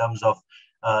have in terms of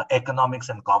economics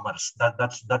and commerce.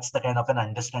 That's the kind of an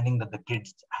understanding that the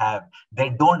kids have. They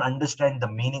don't understand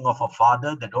the meaning of a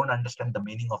father. They don't understand the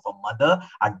meaning of a mother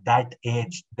at that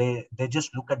age. They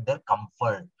just look at their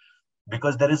comfort,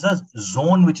 because there is a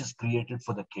zone which is created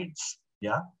for the kids.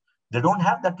 Yeah, they don't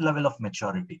have that level of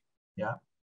maturity. Yeah,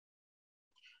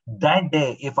 that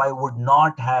day, if I would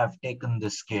not have taken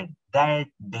this kid, that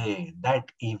day, that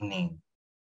evening,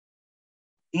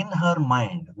 in her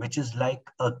mind, which is like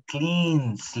a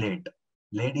clean slate,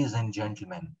 ladies and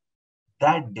gentlemen,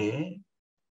 that day,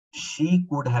 she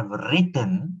could have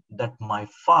written that my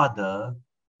father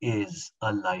is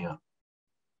a liar.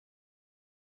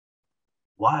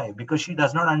 Why? Because she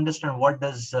does not understand what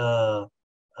does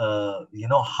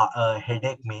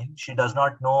headache mean. She does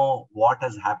not know what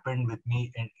has happened with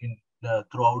me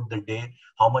throughout the day,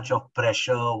 how much of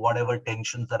pressure, whatever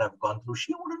tensions that I've gone through.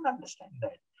 She wouldn't understand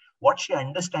that. What she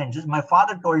understands is, my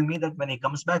father told me that when he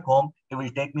comes back home, he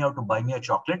will take me out to buy me a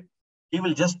chocolate. He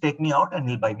will just take me out and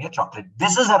he'll buy me a chocolate.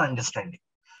 This is her understanding.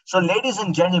 So, ladies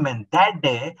and gentlemen, that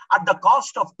day, at the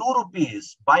cost of 2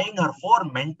 rupees, buying her 4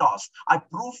 Mentos, I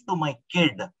proved to my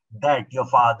kid that your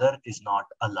father is not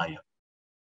a liar.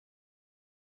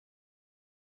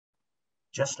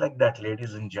 Just like that,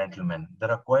 ladies and gentlemen,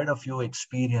 there are quite a few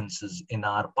experiences in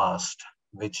our past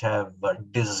which have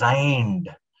designed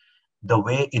the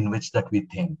way in which that we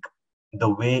think, the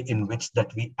way in which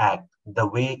that we act, the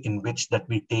way in which that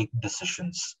we take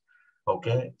decisions.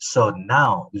 Okay, so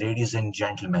now, ladies and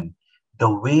gentlemen, the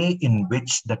way in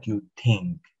which that you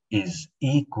think is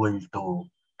equal to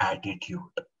attitude.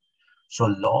 So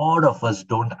a lot of us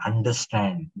don't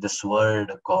understand this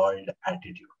word called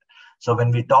attitude. So when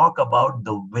we talk about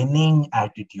the winning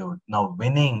attitude, now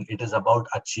winning, it is about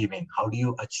achieving. How do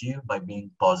you achieve? By being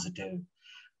positive.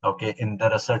 Okay, and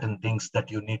there are certain things that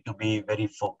you need to be very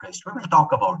focused. We will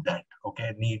talk about that.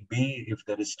 Okay, need be, if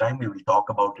there is time, we will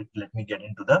talk about it. Let me get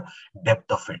into the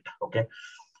depth of it. Okay,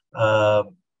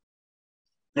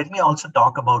 let me also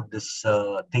talk about this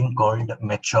thing called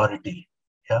maturity.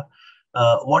 Yeah,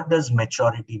 what does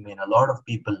maturity mean? A lot of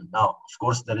people now, of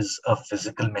course, there is a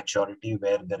physical maturity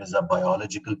where there is a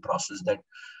biological process that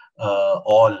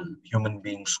all human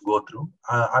beings go through.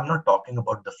 I'm not talking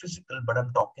about the physical, but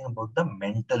I'm talking about the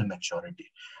mental maturity.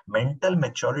 Mental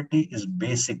maturity is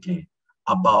basically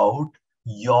about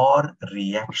your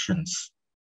reactions.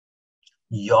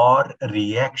 Your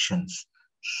reactions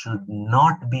should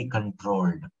not be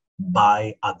controlled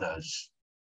by others,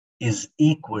 is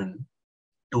equal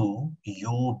to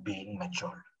you being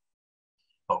matured.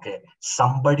 Okay,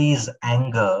 somebody's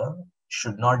anger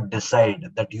should not decide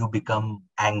that you become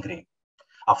angry.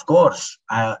 Of course,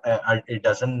 it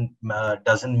doesn't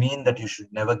mean that you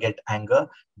should never get anger.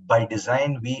 By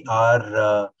design, we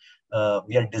are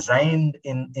designed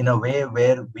in a way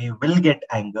where we will get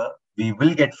anger, we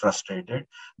will get frustrated.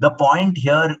 The point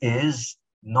here is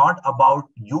not about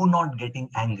you not getting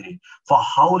angry. For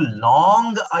how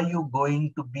long are you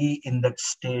going to be in that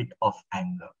state of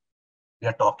anger? We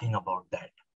are talking about that.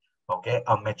 Okay,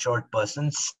 a matured person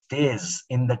stays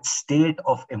in that state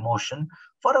of emotion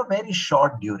for a very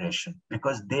short duration,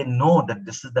 because they know that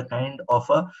this is the kind of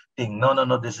a thing.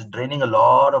 No, this is draining a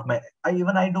lot of my,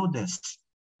 I do this.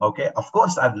 Okay, of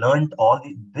course, I've learned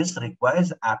this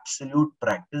requires absolute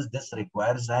practice. This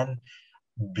requires an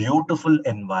beautiful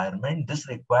environment. This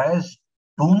requires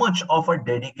too much of a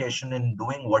dedication in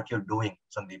doing what you're doing,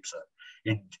 Sandeep sir.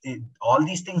 All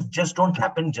these things just don't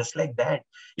happen just like that.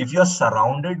 If you're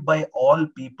surrounded by all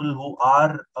people who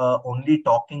are only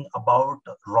talking about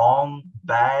wrong,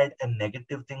 bad, and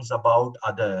negative things about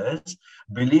others,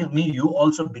 believe me, you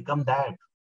also become that.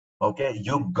 Okay,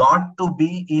 you got to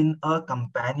be in a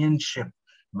companionship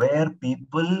where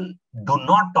people do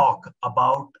not talk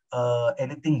about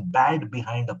anything bad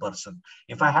behind a person.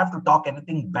 If I have to talk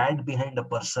anything bad behind a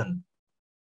person,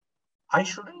 I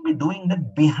shouldn't be doing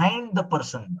that behind the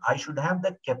person. I should have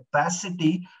the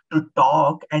capacity to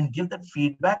talk and give that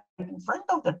feedback in front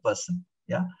of that person.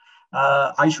 Yeah.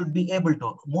 I should be able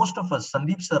to. Most of us,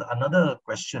 Sandeep sir, another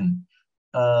question.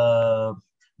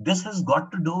 This has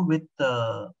got to do with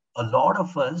a lot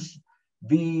of us.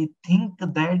 We think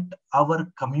that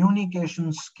our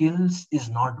communication skills is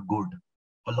not good.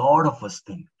 A lot of us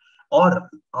think. Or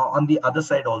on the other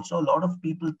side also, a lot of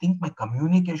people think my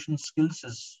communication skills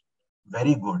is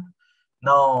very good.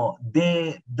 Now,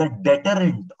 the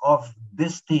deterrent of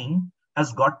this thing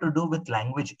has got to do with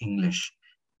language English.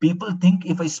 People think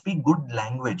if I speak good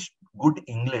language, good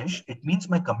English, it means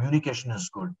my communication is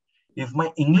good. If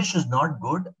my English is not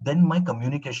good, then my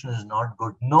communication is not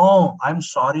good. No, I'm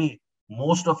sorry.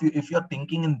 Most of you, if you're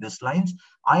thinking in this lines,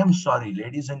 I am sorry,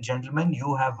 ladies and gentlemen,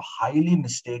 you have highly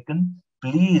mistaken.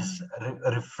 Please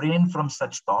refrain from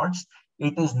such thoughts.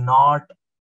 It is not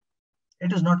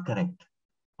correct.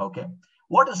 Okay.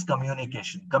 What is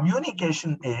communication?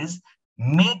 Communication is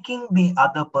making the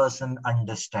other person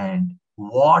understand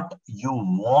what you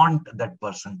want that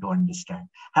person to understand.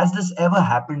 Has this ever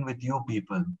happened with you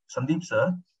people? Sandeep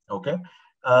sir, okay.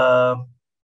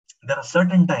 There are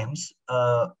certain times,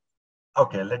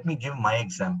 okay, let me give my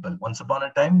example. Once upon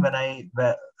a time when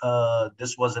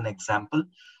this was an example,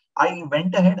 I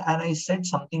went ahead and I said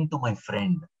something to my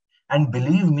friend. And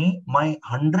believe me, my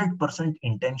 100%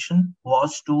 intention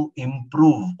was to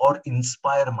improve or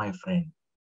inspire my friend.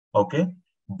 Okay.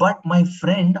 But my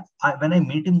friend, when I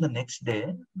meet him the next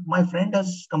day, my friend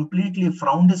has completely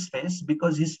frowned his face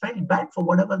because he's felt bad for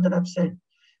whatever that I've said.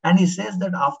 And he says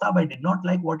that, Aftab, I did not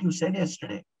like what you said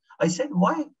yesterday. I said,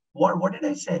 why? What did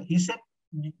I say? He said,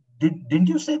 didn't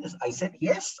you say this? I said,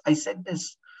 yes, I said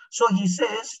this. So he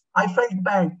says, I felt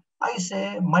bad. I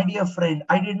say, my dear friend,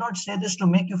 I did not say this to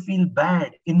make you feel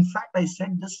bad. In fact, I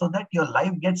said this so that your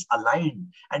life gets aligned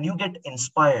and you get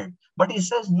inspired. But he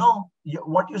says, no,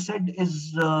 what you said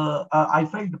is, I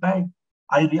felt bad.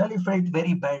 I really felt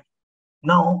very bad.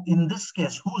 Now, in this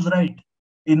case, who's right?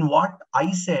 In what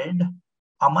I said,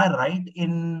 am I right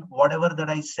in whatever that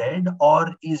I said?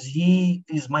 Or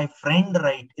is my friend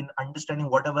right in understanding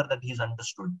whatever that he's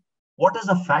understood? What is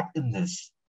the fact in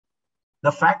this?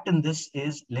 The fact in this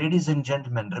is, ladies and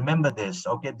gentlemen, remember this,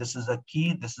 okay? This is a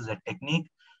key, this is a technique,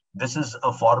 this is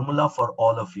a formula for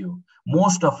all of you.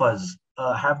 Most of us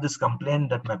have this complaint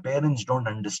that my parents don't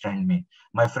understand me,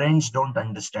 my friends don't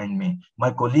understand me, my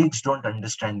colleagues don't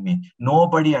understand me,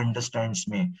 nobody understands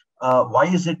me. Why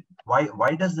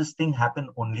does this thing happen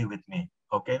only with me?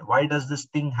 Okay, why does this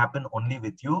thing happen only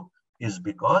with you? Is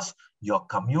because your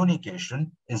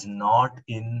communication is not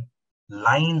in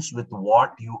lines with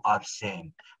what you are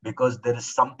saying, because there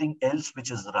is something else which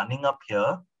is running up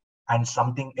here and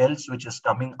something else which is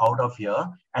coming out of here,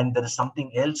 and there is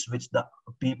something else which the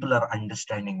people are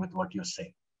understanding with what you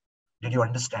say. Did you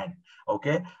understand?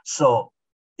 Okay, so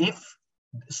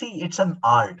see, it's an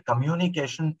art.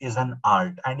 Communication is an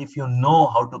art, and if you know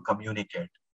how to communicate,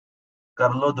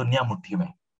 kar lo dunya muthi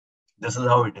mein. This is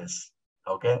how it is.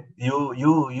 Okay,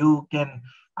 you can,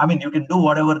 I mean, you can do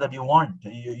whatever that you want.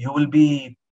 You will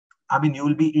be, I mean, you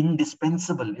will be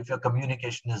indispensable if your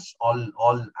communication is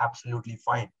all absolutely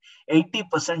fine.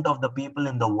 80% of the people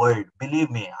in the world,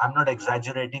 believe me, I'm not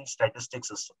exaggerating,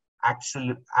 statistics is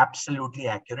absolutely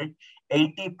accurate.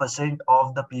 80%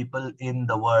 of the people in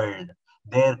the world,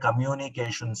 their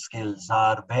communication skills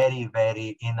are very,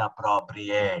 very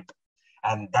inappropriate.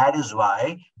 And that is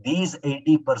why these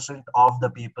 80% of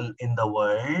the people in the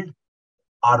world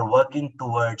are working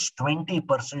towards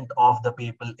 20% of the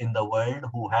people in the world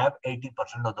who have 80%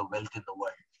 of the wealth in the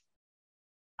world.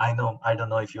 I don't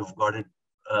know if you've got it,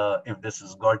 if this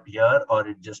is got here or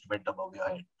it just went above your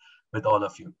head with all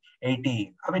of you.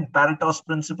 80, I mean, Pareto's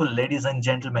principle, ladies and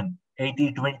gentlemen,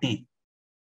 80-20.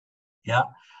 Yeah.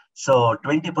 So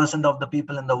 20% of the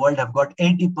people in the world have got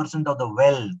 80% of the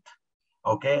wealth.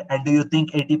 Okay, and do you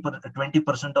think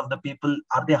 20% of the people,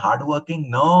 are they hardworking?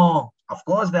 No, of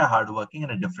course they're hardworking in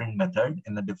a different method,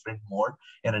 in a different mode,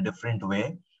 in a different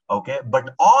way. Okay,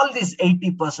 but all these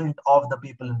 80% of the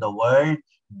people in the world,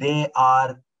 they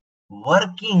are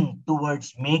working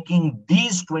towards making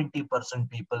these 20%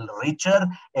 people richer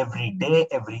every day,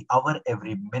 every hour,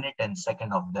 every minute and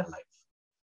second of their life.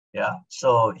 Yeah,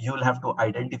 so you'll have to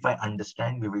identify,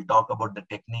 understand. We will talk about the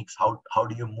techniques. How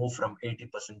do you move from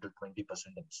 80% to 20%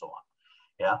 and so on.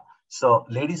 Yeah, so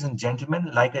ladies and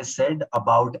gentlemen, like I said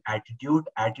about attitude,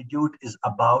 attitude is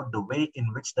about the way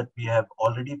in which that we have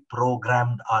already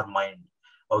programmed our mind.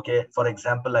 Okay, for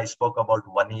example, I spoke about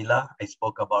vanilla, I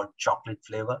spoke about chocolate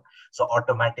flavor. So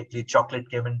automatically chocolate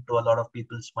came into a lot of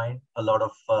people's mind, a lot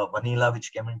of vanilla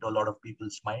which came into a lot of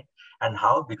people's mind. And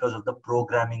how? Because of the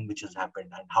programming which has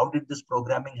happened. And how did this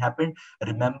programming happen?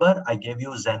 Remember, I gave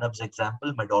you Zainab's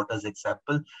example, my daughter's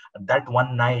example. That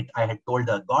one night I had told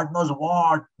her, God knows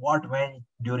what went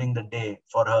during the day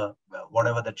for her,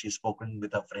 whatever that she's spoken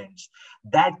with her friends.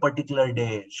 That particular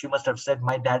day, she must have said,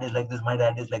 my dad is like this, my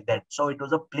dad is like that. So it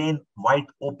was a plain white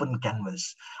open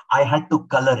canvas. I had to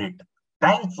color it.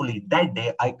 Thankfully, that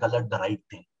day I colored the right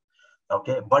thing.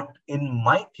 Okay, but in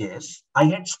my case, I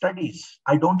had studies.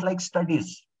 I don't like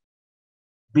studies.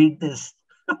 Beat this.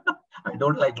 I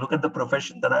don't like, look at the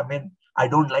profession that I'm in. I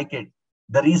don't like it.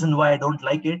 The reason why I don't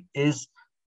like it is,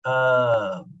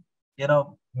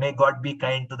 may God be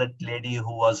kind to that lady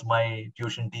who was my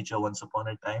tuition teacher once upon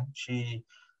a time. She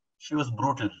was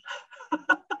brutal.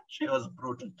 She was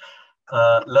brutal.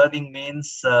 Learning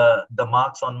means the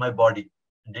marks on my body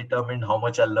determined how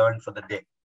much I learned for the day.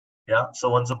 Yeah. So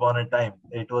once upon a time,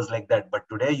 it was like that. But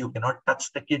today you cannot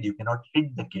touch the kid. You cannot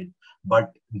hit the kid.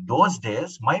 But those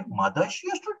days, my mother, she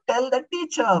used to tell the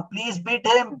teacher, please beat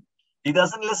him. He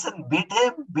doesn't listen. Beat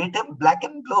him black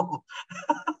and blue.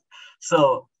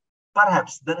 So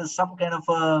perhaps there is some kind of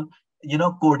a,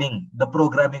 coding, the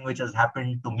programming which has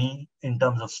happened to me in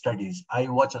terms of studies. I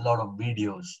watch a lot of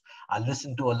videos. I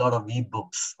listen to a lot of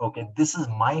ebooks. Okay. This is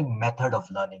my method of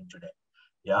learning today.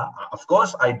 Yeah, of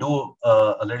course, I do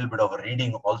a little bit of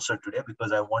reading also today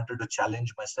because I wanted to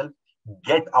challenge myself,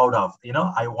 get out of,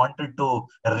 I wanted to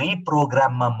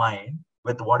reprogram my mind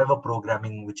with whatever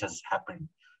programming which has happened.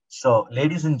 So,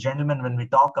 ladies and gentlemen, when we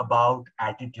talk about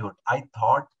attitude, I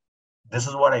thought this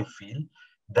is what I feel,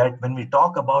 that when we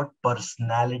talk about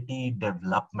personality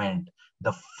development,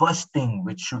 the first thing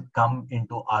which should come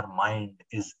into our mind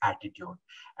is attitude.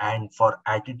 And for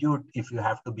attitude, if you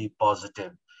have to be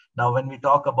positive. Now, when we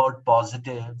talk about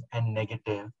positive and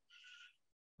negative,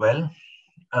 well,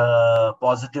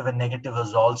 positive and negative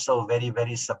is also very,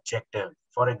 very subjective.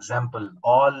 For example,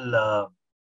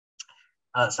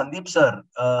 Sandeep sir,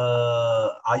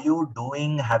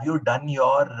 have you done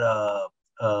your,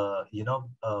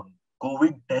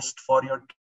 COVID test for your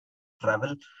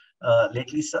travel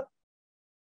lately, sir?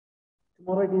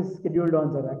 Tomorrow it is scheduled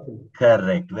on, sir, actually.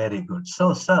 Correct. Very good.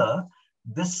 So, sir,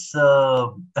 this,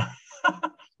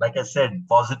 like I said,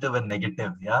 positive and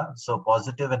negative. Yeah. So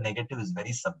positive and negative is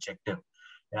very subjective.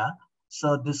 Yeah.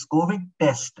 So this COVID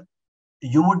test,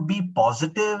 you would be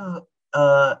positive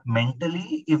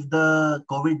mentally if the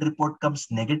COVID report comes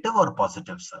negative or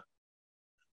positive, sir?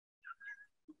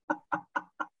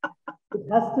 It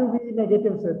has to be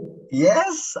negative, sir.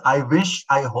 Yes, I wish,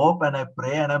 I hope, and I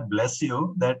pray and I bless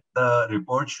you that the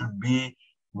report should be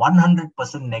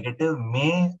 100% negative.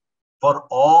 May for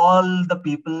all the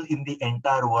people in the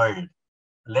entire world,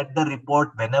 let the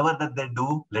report, whenever that they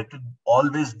do, let it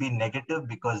always be negative,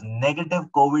 because negative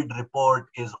COVID report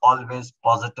is always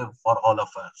positive for all of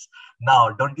us.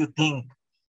 Now, don't you think,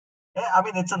 I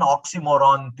mean, it's an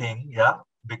oxymoron thing, yeah,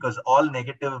 because all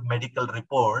negative medical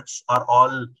reports are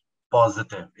all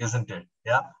positive, isn't it?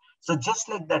 Yeah. So just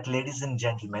like that, ladies and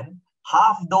gentlemen,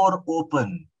 half door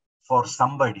open for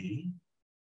somebody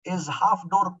is half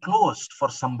door closed for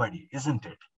somebody, isn't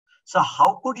it? So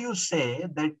how could you say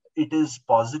that it is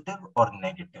positive or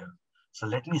negative? So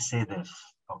let me say this,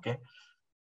 okay?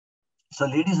 So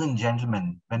ladies and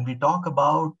gentlemen, when we talk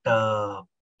about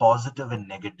positive and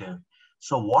negative,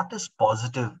 so what is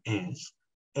positive is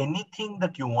anything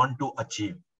that you want to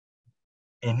achieve,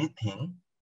 anything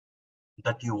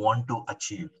that you want to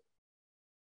achieve.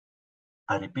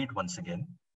 I repeat once again,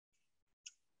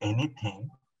 anything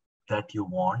that you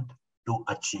want to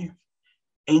achieve.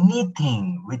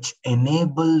 Anything which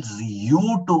enables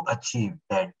you to achieve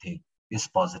that thing is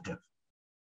positive.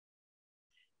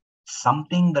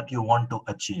 Something that you want to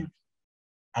achieve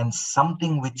and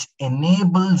something which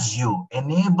enables you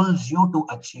to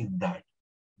achieve that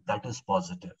is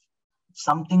positive.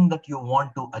 Something that you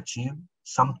want to achieve,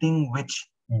 something which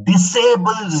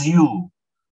disables you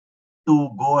to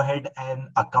go ahead and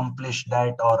accomplish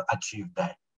that or achieve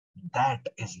that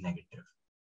is negative.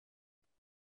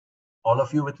 All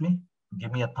of you with me?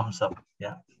 Give me a thumbs up.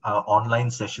 Yeah. Online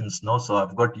sessions, no. So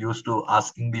I've got used to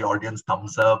asking the audience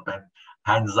thumbs up and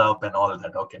hands up and all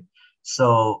that. Okay.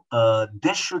 So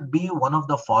this should be one of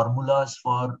the formulas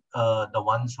for the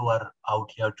ones who are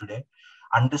out here today.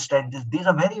 Understand this. These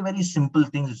are very, very simple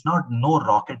things. It's not no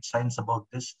rocket science about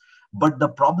this. But the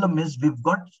problem is we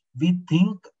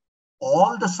think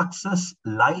all the success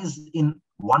lies in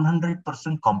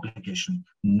 100% complication.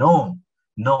 No.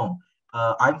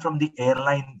 I'm from the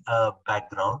airline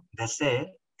background. They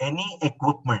say any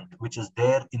equipment which is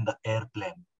there in the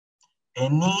airplane,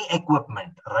 any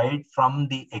equipment, right from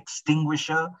the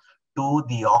extinguisher to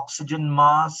the oxygen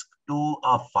mask to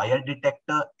a fire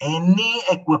detector, any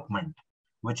equipment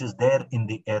which is there in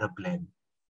the airplane,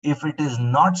 if it is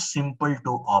not simple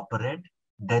to operate,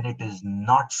 then it is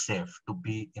not safe to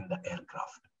be in the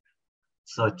aircraft.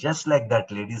 So just like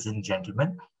that, ladies and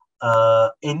gentlemen,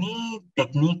 any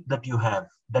technique that you have,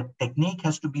 that technique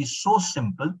has to be so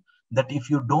simple that if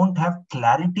you don't have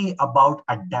clarity about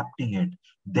adapting it,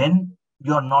 then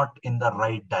you're not in the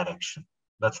right direction.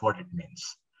 That's what it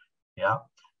means. Yeah.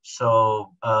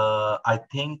 So I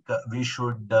think we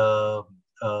should, I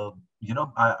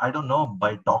don't know,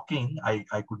 by talking,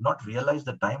 I could not realize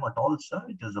the time at all, sir.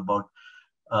 It is about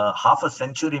half a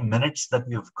century minutes that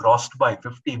we have crossed by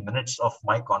 50 minutes of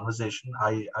my conversation.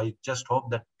 I just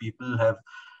hope that people have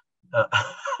uh,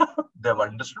 they've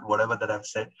understood whatever that I've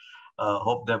said.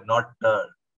 Hope they've not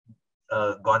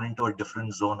gone into a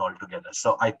different zone altogether.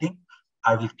 So I think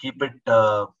I will keep it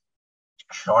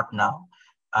short now,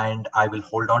 and I will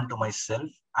hold on to myself,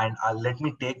 and let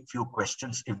me take few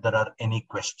questions if there are any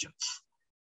questions.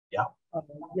 Yeah.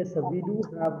 Yes, sir. We do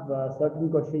have certain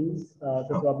questions, so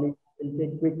probably we'll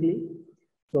take quickly.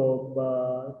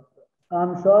 So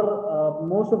I'm sure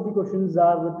most of the questions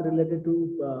are related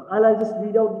to. I'll just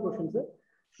read out the questions, sir.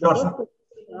 The Sure, first sir. question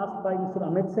is asked by Mr.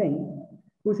 Amit Singh,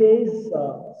 who says,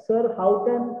 "Sir, how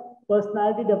can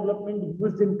personality development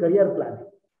used in career planning?"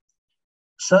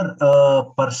 Sir,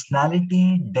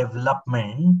 personality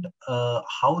development,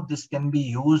 how this can be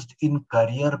used in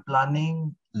career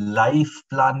planning, life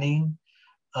planning,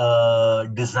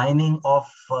 designing of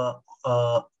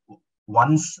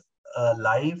one's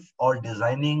life or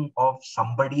designing of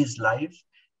somebody's life.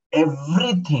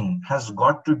 Everything has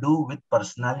got to do with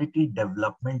personality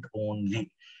development only.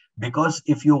 Because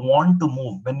if you want to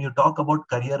move, when you talk about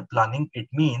career planning, it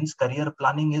means career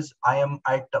planning is I am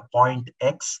at point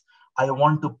X, I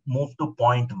want to move to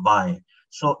point Y.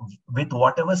 So with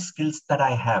whatever skills that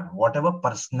I have, whatever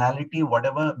personality,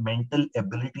 whatever mental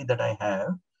ability that I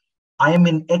have, I am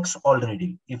in X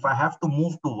already. If I have to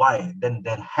move to Y, then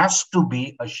there has to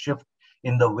be a shift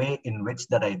in the way in which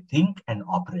that I think and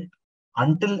operate.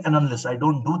 Until and unless I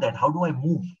don't do that, how do I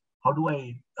move? How do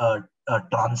I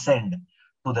transcend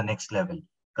to the next level?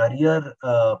 Career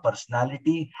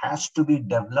personality has to be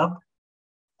developed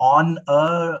on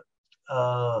a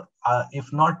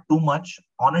if not too much,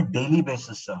 on a daily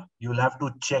basis, sir. You'll have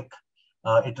to check.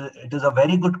 It is a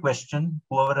very good question.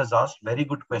 Whoever has asked, very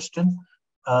good question.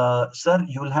 Sir,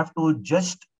 you'll have to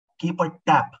just keep a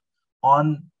tap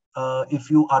on if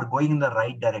you are going in the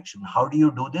right direction. How do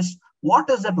you do this?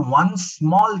 What is that one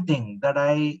small thing that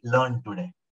I learned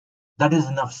today? That is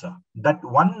enough, sir. That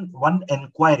one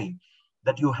inquiry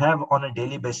that you have on a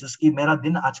daily basis ki mera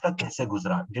din aaj ka kaise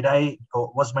guzra?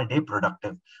 Was my day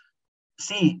productive?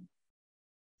 See,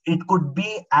 it could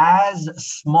be as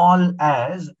small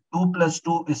as 2 plus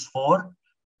 2 is 4,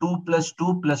 2 plus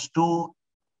 2 plus 2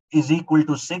 is equal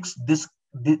to 6. This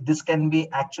can be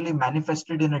actually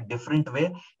manifested in a different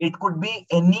way. It could be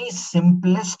any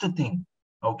simplest thing,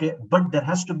 okay? But there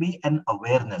has to be an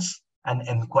awareness, an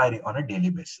inquiry on a daily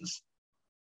basis.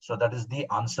 So that is the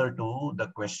answer to the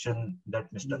question that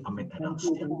Mr. Amit had asked.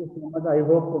 Thank you so much. I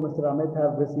hope Mr. Amit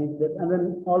have received it. And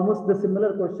then almost the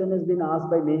similar question has been asked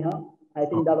by Neha. I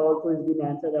think that also has been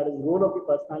answered. That is role of the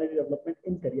personality development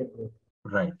in career growth.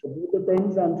 Right. So both the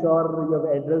things I'm sure you have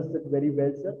addressed it very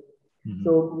well, sir.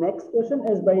 So next question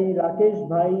is by Rakesh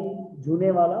Bhai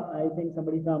Junewala. I think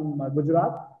somebody from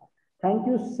Gujarat. Thank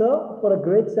you, sir, for a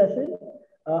great session.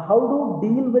 How to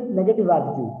deal with negative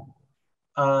attitude?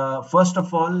 First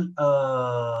of all,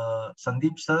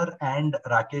 Sandeep sir and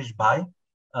Rakesh Bhai,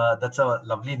 that's a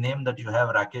lovely name that you have,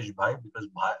 Rakesh Bhai, because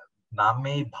naam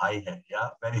mein Bhai hai. Yeah,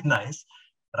 very nice.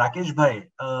 Rakesh Bhai,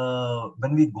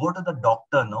 when we go to the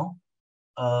doctor,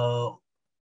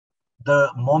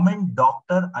 the moment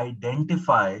doctor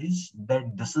identifies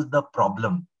that this is the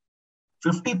problem,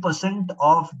 50%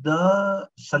 of the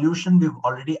solution we've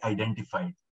already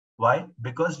identified. Why?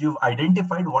 Because you've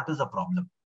identified what is the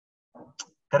problem.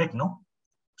 Correct, no?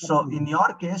 So in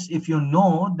your case, if you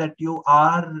know that you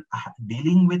are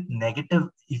dealing with negative,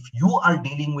 if you are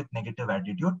dealing with negative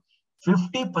attitude,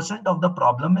 50% of the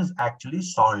problem is actually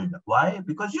solved. Why?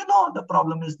 Because you know the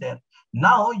problem is there.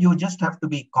 Now you just have to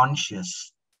be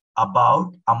conscious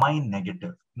about, am I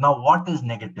negative? Now, what is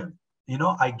negative? You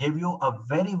know, I gave you a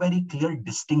very, very clear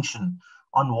distinction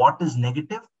on what is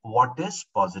negative, what is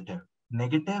positive.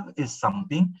 Negative is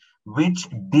something which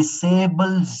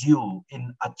disables you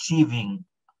in achieving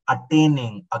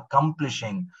attaining,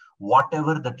 accomplishing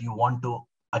whatever that you want to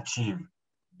achieve,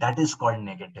 that is called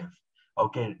negative.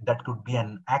 Okay, that could be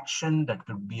an action, that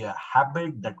could be a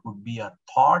habit, that could be a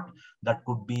thought, that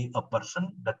could be a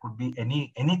person, that could be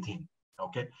anything.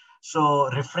 Okay, so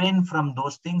refrain from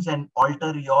those things and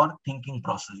alter your thinking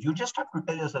process. You just have to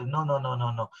tell yourself, no, no, no,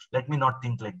 no, no, let me not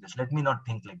think like this. Let me not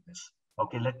think like this.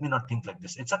 Okay, let me not think like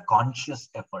this. It's a conscious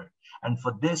effort. And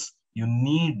for this, you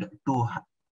need to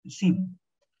see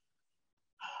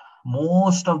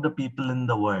most of the people in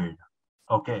the world.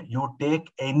 Okay, you take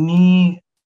any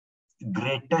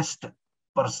greatest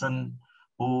person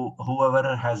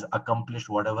whoever has accomplished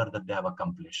whatever that they have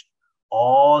accomplished,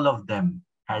 all of them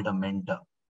had a mentor,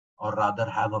 or rather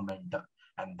have a mentor.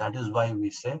 And that is why we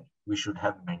say we should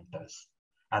have mentors.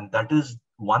 And that is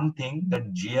one thing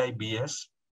that GIBS,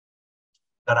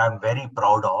 that I'm very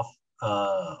proud of,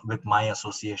 with my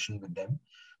association with them,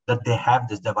 that they have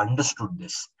this, they've understood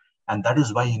this. And that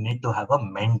is why you need to have a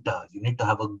mentor, you need to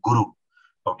have a guru.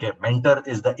 Okay, mentor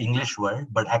is the English word,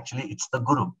 but actually it's the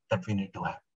guru that we need to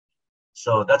have.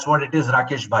 So that's what it is,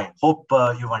 Rakesh bhai. Hope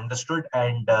you've understood.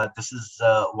 And this is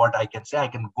what I can say. I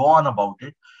can go on about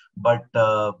it, but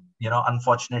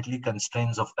unfortunately,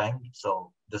 constraints of time.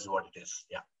 So this is what it is.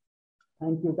 Yeah.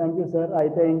 Thank you, sir. I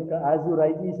think, as you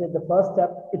rightly said, the first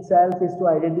step itself is to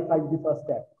identify the first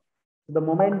step. The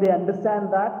moment they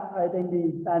understand that, I think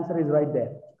the answer is right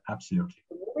there. Absolutely.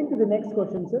 Moving to the next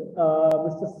question, sir.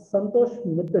 Mr. Santosh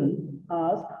Mittal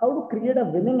asked, how to create a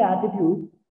winning attitude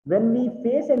when we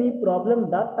face any problem?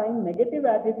 That time negative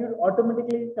attitude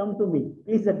automatically come to me.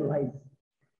 Please advise.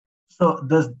 So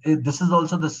this is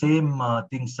also the same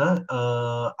thing, sir.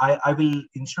 I will,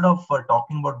 instead of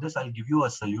talking about this, I'll give you a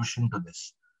solution to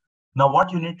this. Now,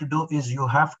 what you need to do is you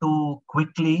have to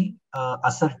quickly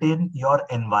ascertain your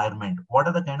environment. What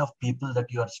are the kind of people that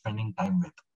you are spending time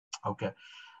with? Okay.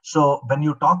 So when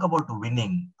you talk about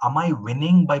winning, am I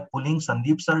winning by pulling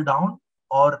Sandeep sir down,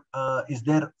 or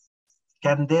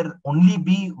can there only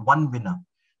be one winner?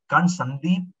 Can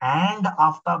Sandeep and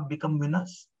Aftab become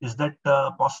winners? Is that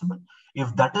possible?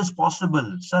 If that is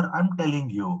possible, sir, I'm telling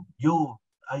you, you're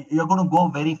going to go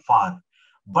very far.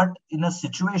 But in a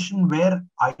situation where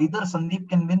either Sandeep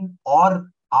can win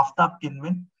or Aftab can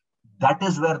win, that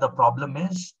is where the problem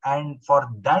is. And for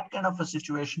that kind of a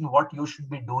situation, what you should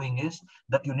be doing is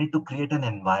that you need to create an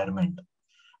environment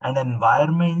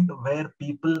where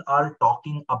people are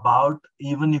talking about,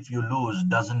 even if you lose,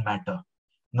 doesn't matter.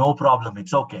 No problem,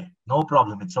 it's okay. No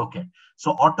problem, it's okay.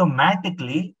 So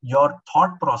automatically your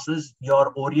thought process,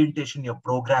 your orientation, your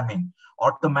programming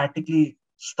automatically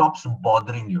stops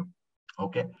bothering you.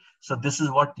 Okay. So this is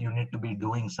what you need to be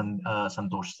doing,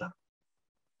 Santosh sir.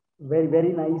 Very,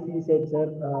 very nicely said, sir.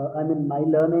 I mean, my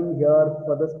learning here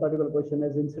for this particular question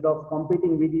is, instead of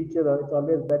competing with each other, it's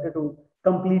always better to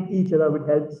complete each other, which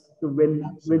helps to win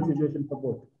situation for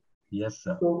both. Yes,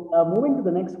 sir. So moving to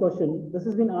the next question, this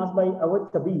has been asked by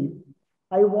Awad Kabir.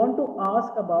 I want to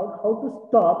ask about how to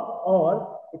stop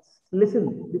or lessen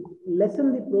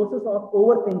the process of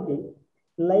overthinking,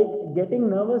 like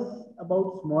getting nervous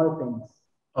about small things.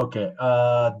 Okay,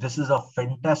 this is a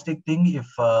fantastic thing. If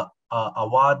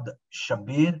Awad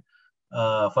Shabir,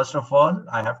 first of all,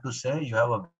 I have to say you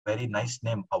have a very nice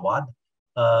name, Awad.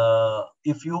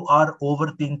 If you are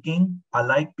overthinking, I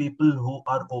like people who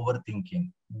are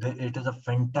overthinking. It is a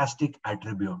fantastic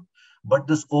attribute. But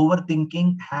this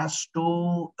overthinking has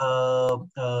to,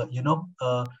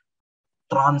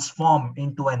 transform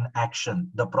into an action.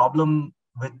 The problem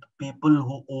with people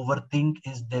who overthink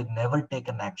is they never take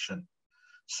an action.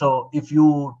 So if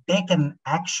you take an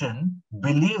action,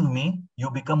 believe me, you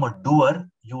become a doer.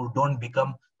 You don't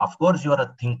become, of course, you are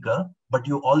a thinker, but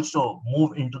you also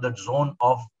move into that zone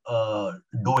of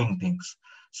doing things.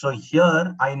 So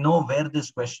here, I know where this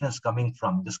question is coming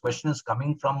from. This question is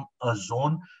coming from a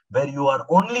zone where you are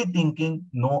only thinking,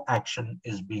 no action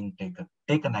is being taken.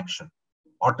 Take an action.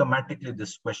 Automatically,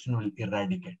 this question will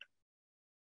eradicate.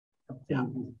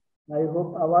 Absolutely. Yeah. I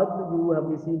hope, Awad, you have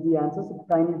received the answers.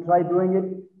 Kindly try doing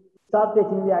it. Start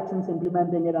taking the actions,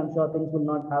 implementing it. I'm sure things will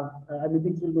not have,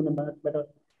 things will be in a much better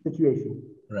situation.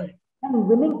 Right. And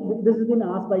winning, this has been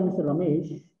asked by Mr.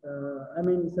 Ramesh.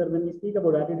 Sir, when we speak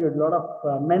about attitude, a lot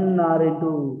of men are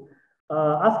into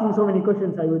asking so many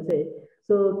questions, I would say.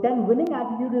 So can winning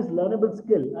attitude is learnable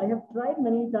skill? I have tried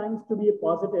many times to be a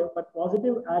positive, but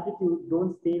positive attitude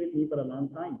don't stay with me for a long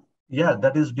time. Yeah,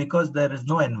 that is because there is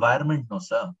no environment, no,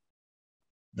 sir.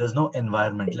 There's no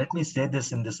environment. Let me say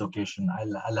this in this occasion.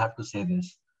 I'll have to say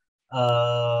this.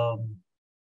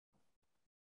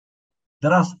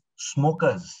 There are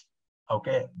smokers,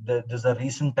 Okay, there's a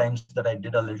recent times that I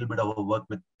did a little bit of a work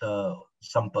with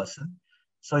some person.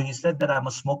 So he said that I'm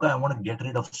a smoker, I want to get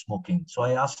rid of smoking. So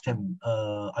I asked him,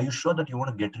 are you sure that you want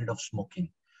to get rid of smoking?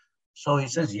 So he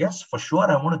says, yes, for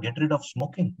sure, I want to get rid of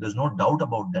smoking. There's no doubt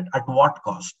about that. At what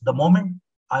cost? The moment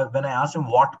when I asked him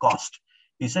what cost,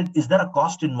 he said, is there a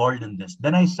cost involved in this?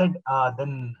 Then I said,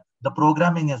 then the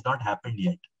programming has not happened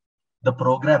yet. The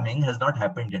programming has not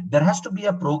happened yet. There has to be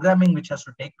a programming which has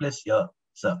to take place here,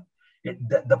 sir.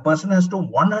 The person has to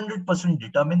 100%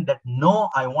 determine that, no,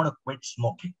 I want to quit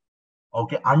smoking.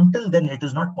 Okay, until then, it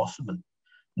is not possible.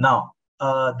 Now,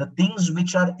 the things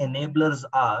which are enablers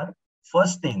are,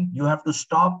 first thing, you have to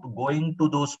stop going to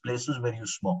those places where you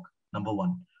smoke, number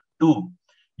one. Two,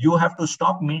 you have to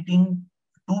stop meeting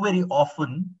too very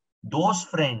often those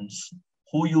friends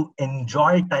who you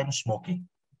enjoy time smoking.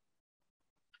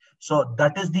 So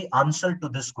that is the answer to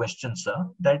this question, sir,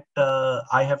 that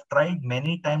I have tried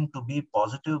many times to be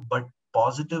positive, but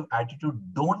positive attitude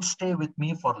don't stay with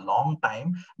me for a long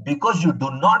time because you do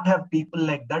not have people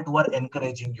like that who are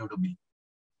encouraging you to be.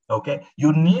 Okay,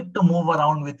 you need to move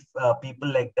around with people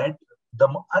like that.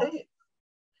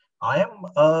 I am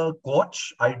a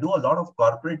coach. I do a lot of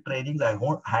corporate trainings. I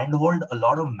handhold a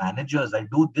lot of managers. I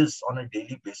do this on a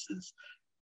daily basis.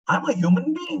 I'm a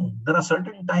human being. There are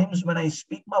certain times when I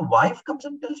speak, my wife comes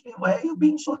and tells me, why are you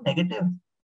being so negative?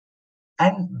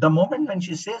 And the moment when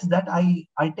she says that, I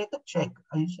take a check.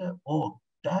 I say, oh,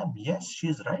 damn, yes,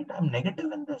 she's right. I'm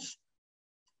negative in this.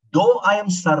 Though I am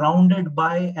surrounded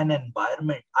by an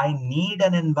environment, I need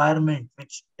an environment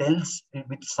which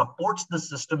supports the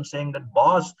system, saying that,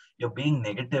 boss, you're being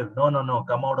negative. No, no, no,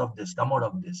 come out of this, come out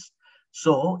of this.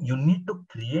 So you need to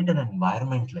create an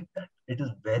environment like that. It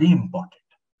is very important.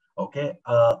 Okay,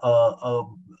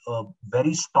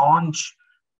 very staunch,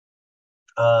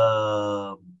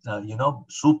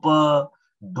 super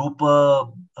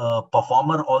duper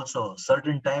performer also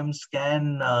certain times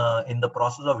can, in the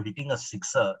process of hitting a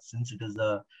sixer, since it is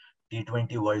a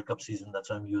T20 World Cup season, that's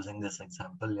why I'm using this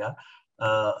example, yeah,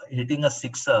 hitting a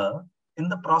sixer, in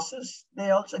the process,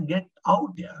 they also get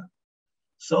out, yeah.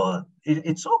 So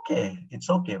it's okay. It's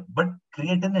okay. But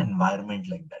create an environment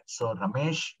like that. So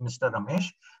Ramesh, Mr.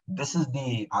 Ramesh, this is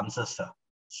the answer, sir.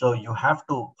 So you have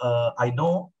to, I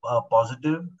know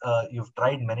positive, you've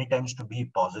tried many times to be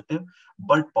positive,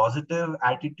 but positive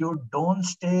attitude don't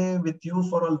stay with you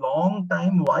for a long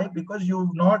time. Why? Because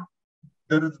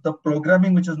there is the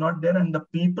programming which is not there, and the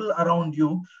people around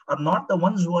you are not the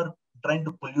ones who are trying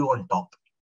to pull you on top.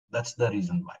 That's the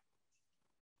reason why.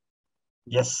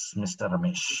 Yes, Mr.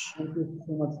 Ramesh. Thank you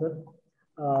so much, sir.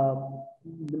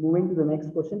 Moving to the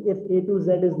next question. If A to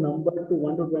Z is numbered to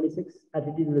 1 to 26,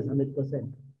 attitude is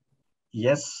 100%.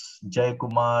 Yes, Jay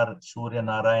Kumar, Surya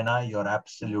Narayana, you're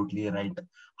absolutely right.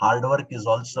 Hard work is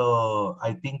also,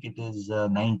 I think it is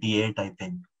 98, I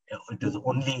think. It is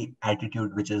only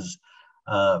attitude which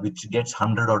gets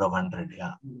 100 out of 100,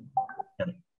 yeah.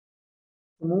 Correct.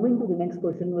 Moving to the next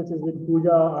question, which is with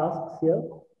Pooja asks here.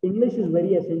 English is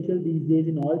very essential these days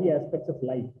in all the aspects of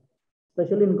life,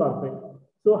 especially in corporate.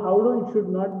 So how it should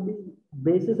not be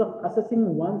basis of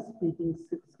assessing one's speaking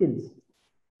skills?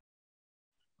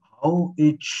 How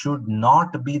it should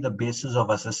not be the basis of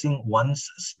assessing one's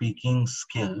speaking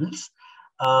skills?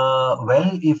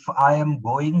 Well, if I am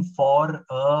going for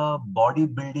a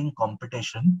bodybuilding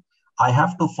competition, I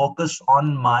have to focus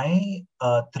on my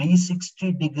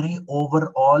 360-degree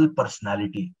overall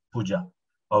personality, Pooja.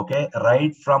 Okay,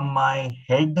 right from my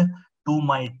head to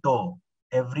my toe,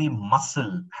 every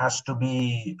muscle has to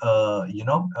be,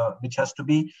 which has to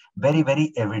be very,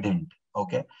 very evident.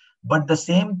 Okay, but the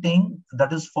same thing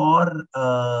that is for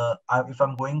if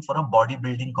I'm going for a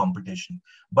bodybuilding competition.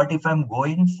 But if I'm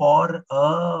going for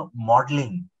a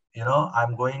modeling,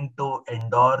 I'm going to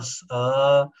endorse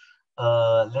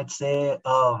let's say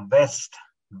a vest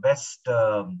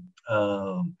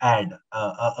ad,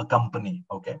 a company.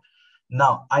 Okay.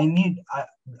 Now I need,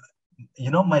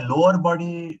 my lower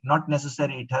body, not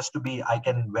necessary. It has to be, I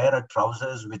can wear a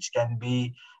trousers, which can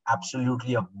be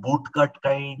absolutely a boot cut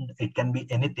kind. It can be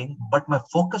anything, but my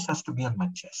focus has to be on my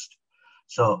chest.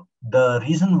 So the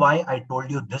reason why I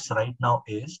told you this right now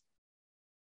is,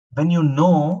 when you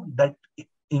know that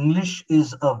English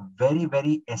is a very,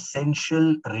 very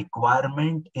essential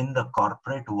requirement in the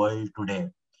corporate world today.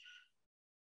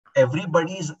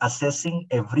 Everybody is assessing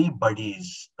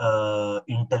everybody's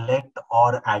intellect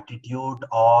or attitude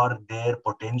or their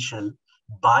potential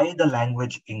by the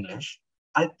language English.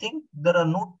 I think there are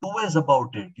no two ways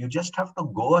about it. You just have to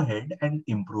go ahead and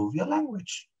improve your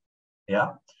language.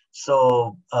 Yeah.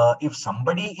 So if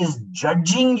somebody is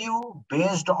judging you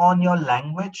based on your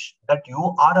language, that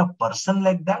you are a person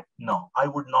like that, no, I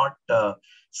would not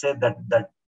say that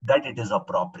it is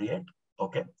appropriate.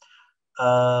 Okay.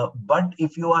 But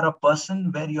if you are a person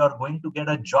where you are going to get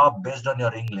a job based on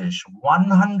your English,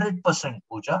 100%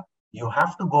 Pooja, you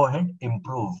have to go ahead,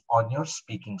 improve on your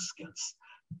speaking skills,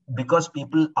 because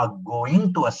people are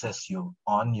going to assess you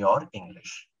on your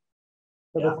English.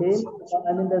 So the same,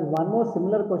 I mean, there's one more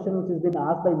similar question which has been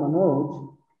asked by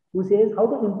Manoj, who says how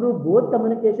to improve both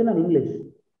communication and English.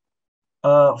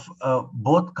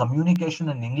 Both communication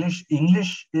and English.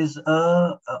 English is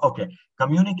okay.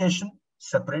 Communication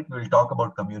separate. We'll talk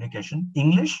about communication.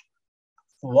 English,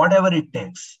 whatever it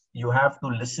takes. You have to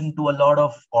listen to a lot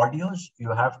of audios.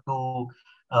 You have to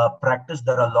practice.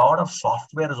 There are a lot of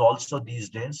softwares also these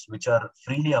days which are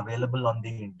freely available on the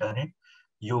internet.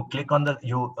 You click on the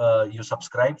you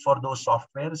subscribe for those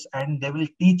softwares, and they will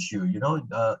teach you, your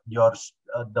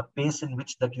the pace in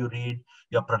which that you read,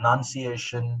 your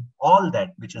pronunciation, all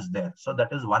that which is there. So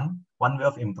that is one way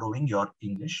of improving your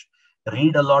English.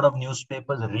 Read a lot of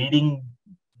newspapers. Reading,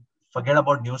 forget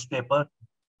about newspaper,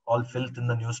 all filth in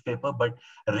the newspaper, but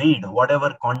read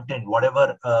whatever content,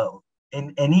 whatever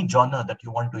in any genre that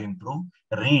you want to improve,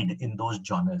 read in those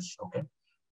genres. Okay.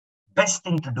 Best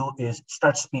thing to do is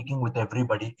start speaking with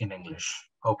everybody in English,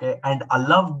 okay? And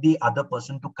allow the other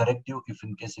person to correct you if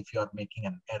you are making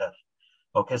an error,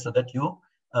 okay? So that you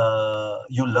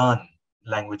learn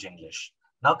language English.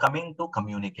 Now coming to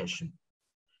communication.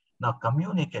 Now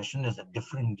communication is a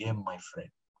different game, my friend.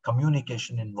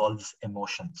 Communication involves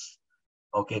emotions,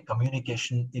 okay?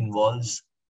 Communication involves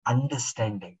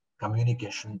understanding.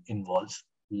 Communication involves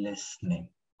listening.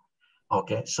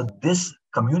 Okay, so this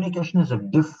communication is a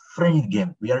different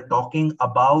game. We are talking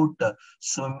about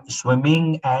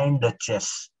swimming and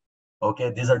chess. Okay,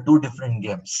 these are two different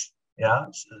games. Yeah,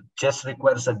 so chess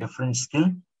requires a different skill.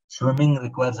 Swimming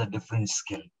requires a different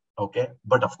skill. Okay,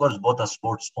 but of course, both are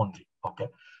sports only. Okay,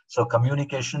 so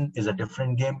communication is a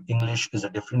different game. English is a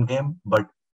different game. But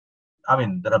I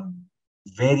mean, there are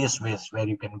various ways where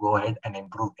you can go ahead and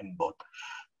improve in both.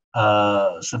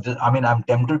 I mean, I'm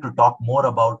tempted to talk more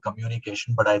about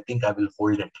communication, but I think I will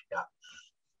hold it. Yeah.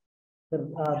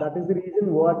 That is the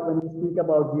reason when we speak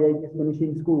about GIBS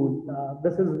finishing school,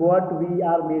 this is what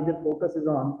our major focus is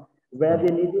on, where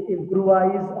they need to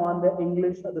improvise on the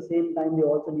English at the same time. They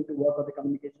also need to work on the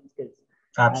communication skills.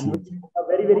 Absolutely. And a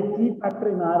very, very key factor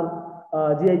in our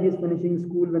GIBS finishing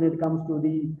school when it comes to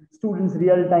the students'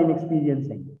 real-time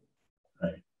experiencing.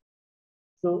 Right.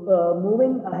 So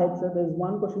moving ahead, sir, there's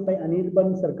one question by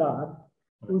Anirban Sarkar,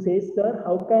 who says, sir,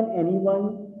 how can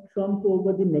anyone trump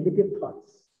over the negative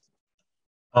thoughts?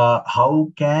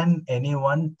 How can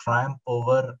anyone triumph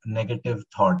over negative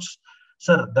thoughts?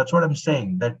 Sir, that's what I'm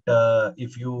saying, that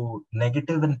if you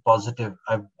negative and positive,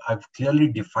 I've clearly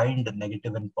defined the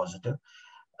negative and positive.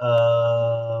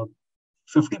 50%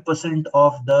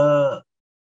 of the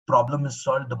problem is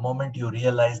solved the moment you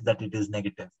realize that it is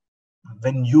negative.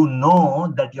 When you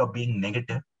know that you're being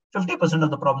negative, 50% of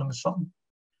the problem is solved.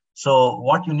 So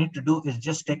what you need to do is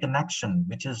just take an action,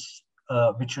 which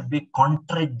should be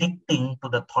contradicting to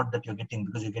the thought that you're getting,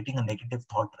 because you're getting a negative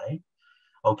thought, right?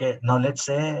 Okay. Now let's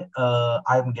say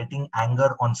I'm getting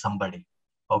anger on somebody.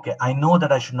 Okay. I know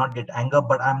that I should not get anger,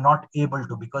 but I'm not able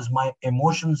to because my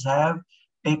emotions have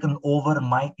taken over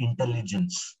my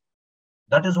intelligence.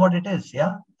 That is what it is.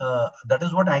 Yeah. That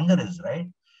is what anger is, right?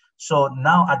 So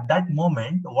now at that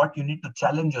moment, what you need to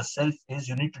challenge yourself is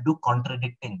you need to do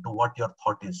contradicting to what your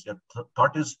thought is. Your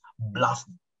thought is blast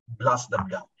that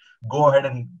guy. Go ahead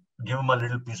and give him a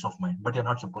little peace of mind, but you're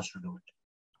not supposed to do it.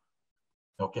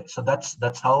 Okay, so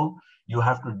that's how you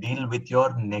have to deal with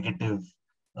your negative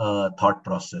thought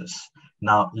process.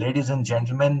 Now, ladies and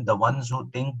gentlemen, the ones who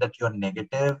think that you're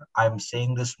negative, I'm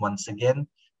saying this once again,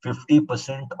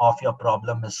 50% of your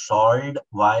problem is solved.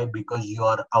 Why? Because you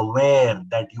are aware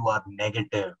that you are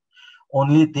negative.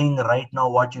 Only thing right now,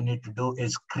 what you need to do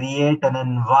is create an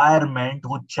environment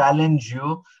who challenge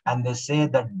you and they say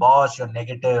that, boss, you're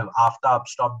negative. Aftab,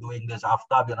 stop doing this.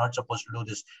 Aftab, you're not supposed to do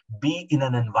this. Be in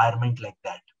an environment like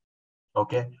that.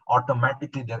 Okay.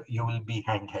 Automatically, you will be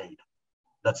handheld.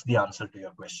 That's the answer to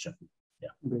your question.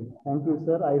 Yeah. Great. Thank you,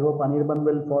 sir. I hope Anirban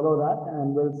will follow that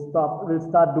and will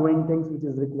start doing things which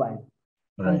is required.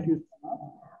 Right. Thank you so much.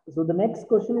 So the next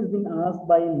question has been asked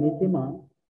by Nitima.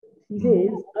 She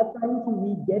says, at times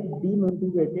we get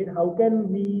demotivated. How can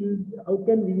we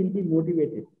will be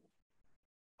motivated?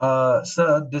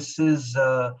 Sir,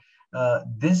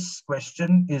 this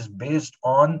question is based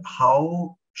on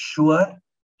how sure,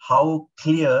 how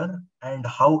clear and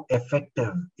how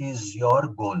effective is your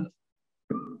goal.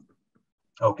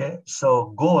 Okay,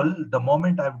 so goal, the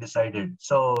moment I've decided,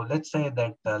 so let's say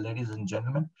that, ladies and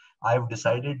gentlemen, I've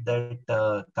decided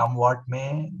that come what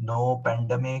may, no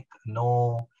pandemic,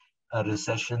 no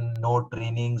recession, no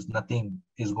trainings, nothing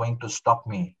is going to stop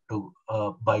me to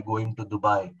by going to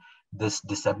Dubai this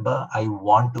December. I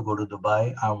want to go to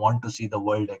Dubai. I want to see the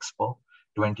World Expo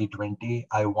 2020.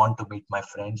 I want to meet my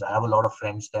friends. I have a lot of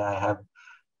friends there.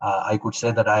 I could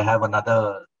say that I have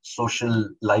another social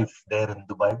life there in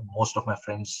Dubai. Most of my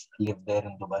friends live there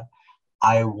in Dubai.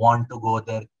 I want to go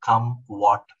there come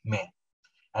what may.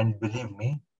 And believe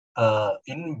me,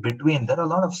 in between, there are a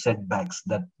lot of setbacks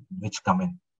that which come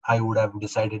in. I would have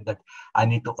decided that I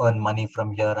need to earn money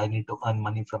from here. I need to earn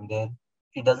money from there.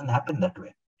 It doesn't happen that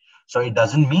way. So it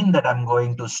doesn't mean that I'm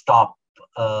going to stop,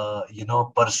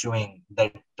 pursuing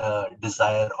that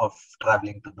desire of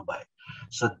traveling to Dubai.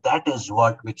 So that is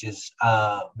which is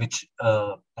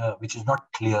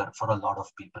not clear for a lot of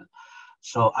people.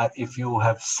 So if you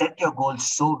have set your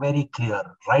goals so very clear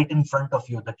right in front of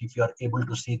you, that if you are able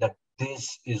to see that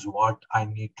this is what I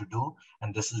need to do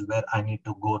and this is where I need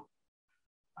to go,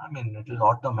 I mean, it will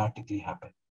automatically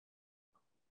happen.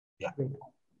 Yeah. Great.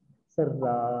 Sir,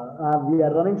 we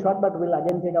are running short, but we'll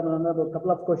again take another couple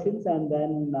of questions and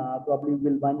then probably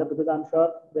we'll wind up, because I'm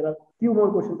sure there are few more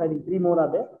questions. I think 3 more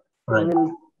are there. So right. We'll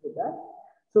do that.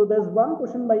 So there's one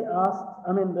question by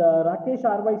Rakesh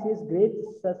RY says, great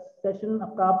session,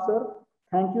 Aftab sir.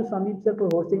 Thank you, Sandeep sir, for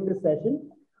hosting this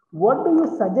session. What do you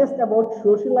suggest about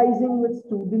socializing with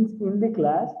students in the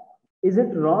class? Is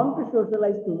it wrong to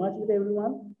socialize too much with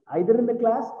everyone, either in the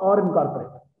class or in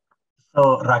corporate?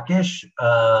 So, Rakesh,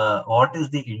 what is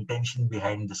the intention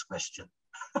behind this question?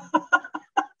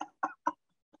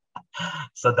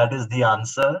 So that is the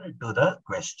answer to the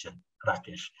question,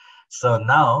 Rakesh. So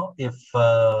now, if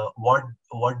what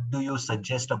do you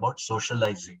suggest about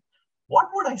socializing? What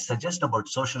would I suggest about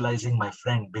socializing, my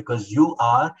friend? Because your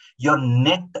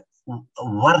net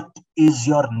worth is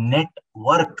your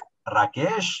network,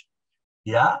 Rakesh.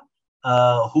 Yeah.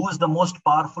 Who is the most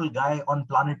powerful guy on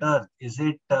planet Earth? Is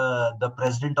it the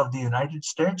President of the United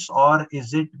States, or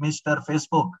is it Mr.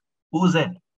 Facebook? Who's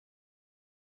it?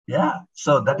 Yeah,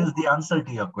 so that is the answer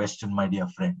to your question, my dear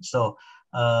friend. So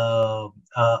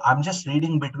I'm just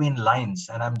reading between lines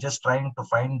and I'm just trying to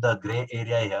find the gray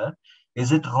area here.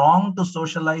 Is it wrong to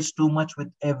socialize too much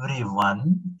with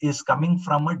everyone? Is coming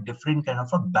from a different kind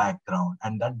of a background,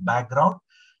 and that background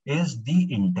is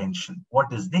the intention.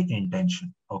 What is the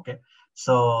intention? Okay.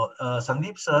 So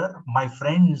Sandeep sir, my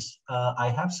friends, I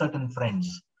have certain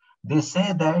friends. They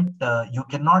say that you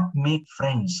cannot make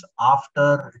friends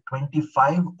after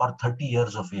 25 or 30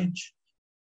 years of age.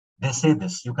 They say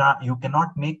this. You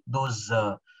cannot make those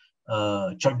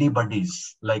chuddy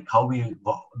buddies, like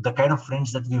the kind of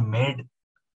friends that we made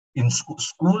in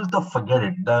school. To forget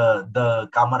it. The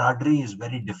camaraderie is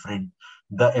very different.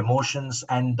 The emotions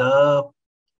and the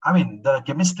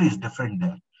chemistry is different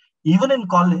there. Even in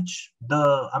college, there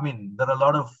are a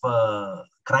lot of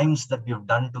crimes that we've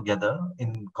done together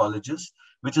in colleges,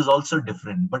 which is also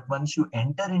different. But once you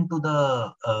enter into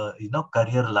the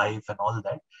career life and all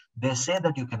that, they say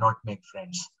that you cannot make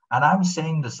friends. And I'm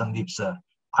saying this, Sandeep sir,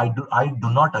 I do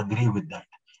not agree with that.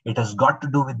 It has got to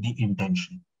do with the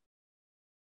intention.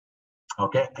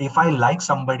 Okay, if I like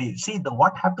somebody, see,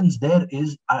 what happens there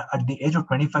is at the age of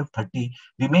 25, 30,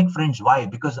 we make friends. Why?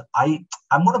 Because I'm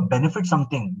going to benefit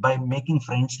something by making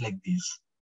friends like these.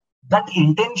 That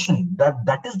intention,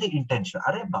 that is the intention.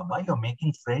 Arey Baba, you're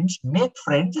making friends, make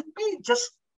friends, and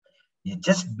you're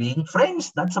just being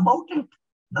friends. That's about it.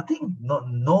 Nothing,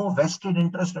 no vested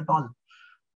interest at all.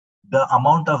 The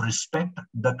amount of respect,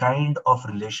 the kind of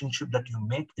relationship that you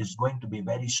make is going to be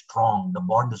very strong. The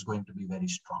bond is going to be very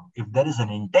strong. If there is an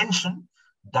intention,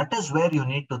 that is where you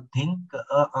need to think,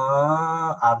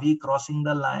 are we crossing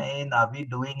the line? Are we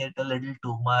doing it a little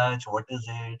too much? What is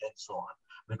it? And so on.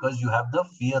 Because you have the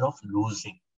fear of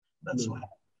losing. That's why.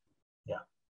 Yeah.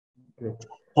 Great.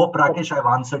 Hope, Rakesh, I've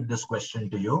answered this question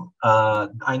to you.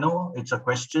 I know it's a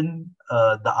question.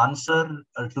 The answer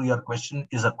to your question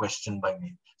is a question by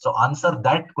me. So answer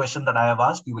that question that I have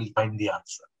asked, you will find the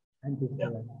answer. Thank you, sir.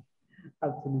 Yeah.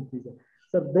 Absolutely, sir.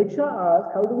 So Diksha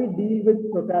asked, how do we deal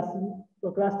with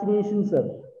procrastination, sir?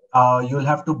 You'll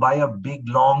have to buy a big,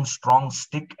 long, strong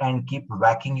stick and keep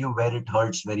whacking you where it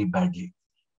hurts very badly.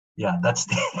 Yeah, that's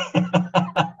the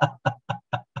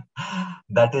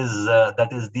that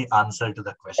is the answer to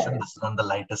the question. This is on the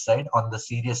lighter side. On the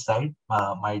serious side,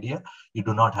 my dear, you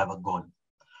do not have a goal.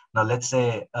 Now, let's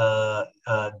say,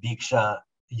 Diksha,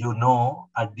 you know,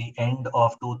 at the end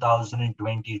of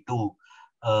 2022,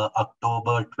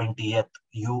 October 20th,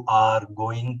 you are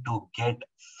going to get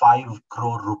 5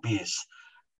 crore rupees.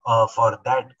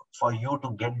 For you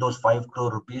to get those 5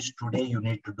 crore rupees today, you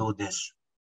need to do this.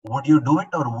 Would you do it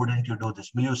or wouldn't you do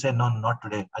this? Will you say, no, not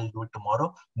today, I'll do it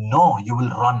tomorrow? No, you will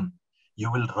run.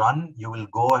 You will run, you will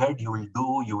go ahead, you will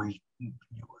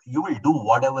do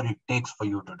whatever it takes for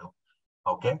you to do.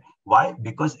 Okay. Why?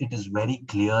 Because it is very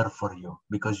clear for you,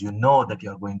 because you know that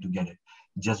you're going to get it.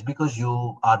 Just because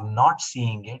you are not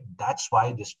seeing it, that's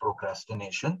why this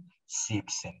procrastination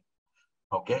seeps in.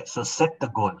 Okay. So set the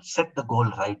goal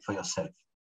right for yourself.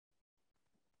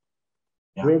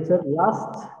 Yeah. Great, sir.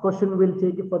 Last question we'll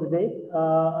take it for the day.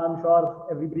 I'm sure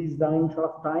everybody's running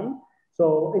short of time.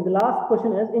 So in the last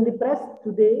question is, in the press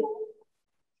today,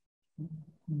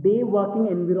 day working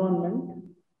environment,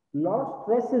 lot of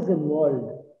stress is involved.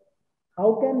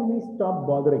 How can we stop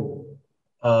bothering?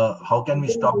 How can we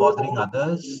stop bothering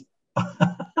others?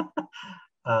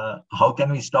 How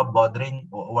can we stop bothering?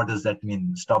 What does that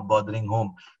mean? Stop bothering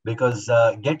whom? Because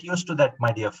get used to that,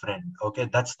 my dear friend. Okay,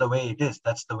 that's the way it is.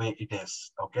 That's the way it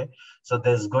is. Okay, so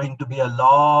there's going to be a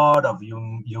lot of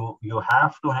you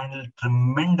have to handle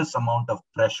tremendous amount of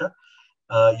pressure.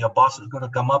 Your boss is going to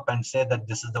come up and say that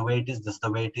this is the way it is. This is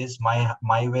the way it is.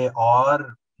 My way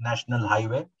or national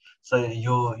highway. So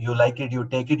you like it, you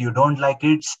take it. You don't like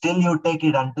it, still you take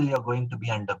it until you're going to be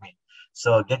under me.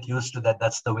 So get used to that.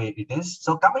 That's the way it is.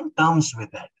 So come in terms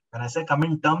with that. When I say come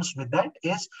in terms with that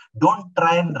is, don't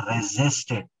try and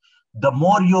resist it. The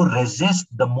more you resist,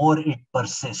 the more it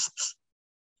persists.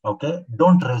 Okay.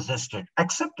 Don't resist it.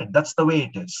 Accept it. That's the way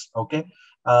it is. Okay.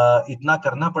 Itna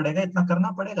karna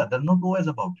padega. There's no two ways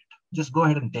about it. Just go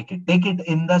ahead and take it. Take it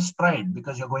in the stride,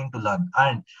 because you're going to learn.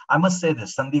 And I must say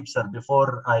this, Sandeep sir,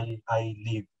 before I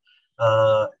leave,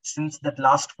 since that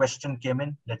last question came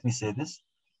in, let me say this.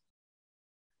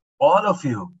 All of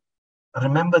you,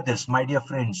 remember this, my dear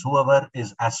friends, whoever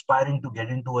is aspiring to get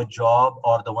into a job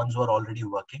or the ones who are already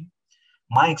working,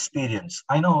 my experience,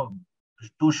 I know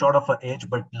too short of an age,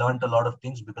 but learned a lot of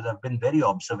things because I've been very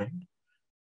observant.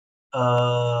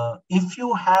 If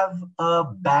you have a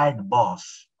bad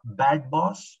boss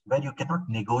where you cannot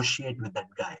negotiate with that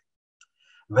guy,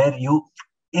 where you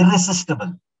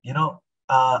irresistible,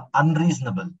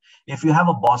 unreasonable. If you have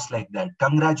a boss like that,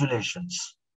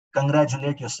 congratulations.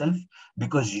 Congratulate yourself,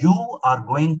 because you are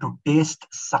going to taste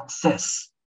success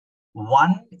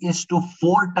 1 to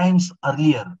 4 times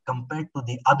earlier compared to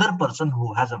the other person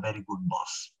who has a very good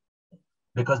boss.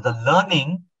 Because the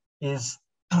learning is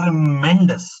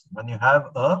tremendous when you have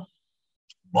a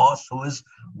boss who is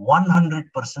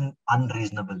 100%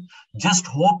 unreasonable. Just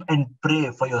hope and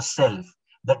pray for yourself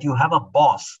that you have a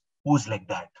boss who's like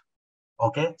that.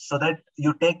 Okay, so that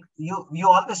you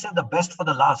always save the best for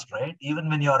the last, right? Even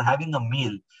when you're having a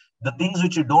meal, the things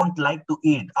which you don't like to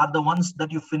eat are the ones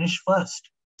that you finish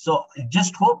first. So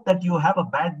just hope that you have a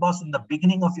bad boss in the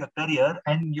beginning of your career,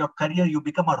 and your career, you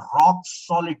become a rock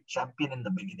solid champion in the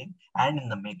beginning and in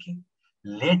the making.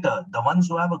 Later, the ones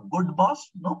who have a good boss,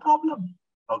 no problem.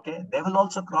 Okay, they will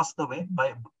also cross the way.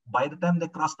 By the time they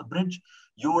cross the bridge,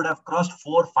 you would have crossed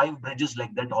 4 or 5 bridges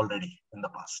like that already in the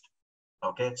past.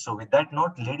 Okay, so with that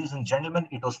note, ladies and gentlemen,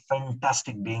 it was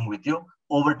fantastic being with you.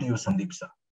 Over to you, Sandeep sir.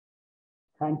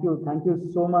 Thank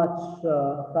you so much,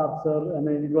 Aftab sir. I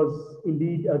mean, it was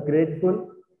indeed a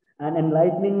grateful and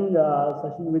enlightening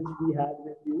session which we had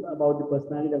with you about the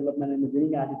personality development and the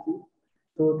winning attitude.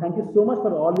 So thank you so much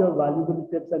for all your valuable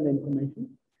tips and information.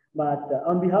 But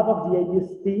on behalf of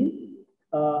GIBS team,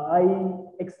 I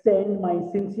extend my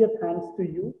sincere thanks to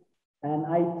you. And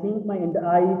I thank my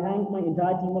entire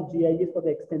team of GIBS for the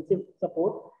extensive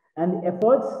support and the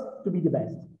efforts to be the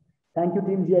best. Thank you,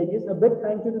 Team GIBS. A big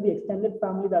thank you to the extended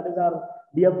family, that is our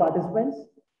dear participants,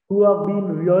 who have been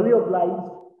really obliged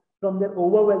from their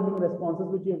overwhelming responses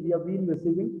which we have been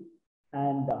receiving.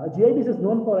 And GIBS is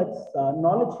known for its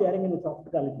knowledge sharing and its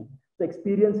hospitality. So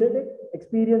experience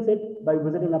it by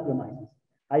visiting our premises.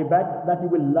 I bet that you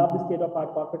will love the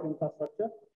state-of-art corporate infrastructure.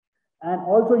 And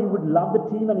also, you would love the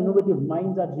team and innovative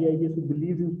minds at GIBS who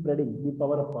believes in spreading the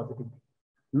power of positivity.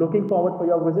 Looking forward for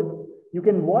your visit. You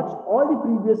can watch all the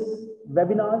previous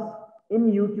webinars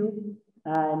in YouTube.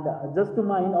 And just to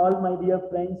mind all my dear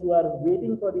friends who are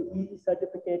waiting for the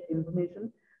e-certificate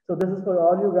information. So this is for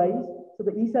all you guys. So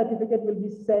the e-certificate will be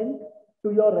sent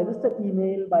to your registered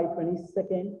email by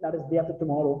 22nd, that is day after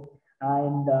tomorrow.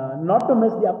 And not to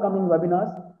miss the upcoming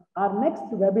webinars. Our next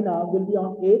webinar will be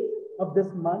on 8th of this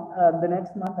month, the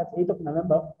next month, that's 8th of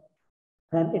November.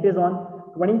 And it is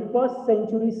on 21st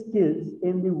century skills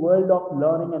in the world of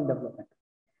learning and development.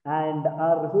 And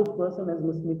our resource person is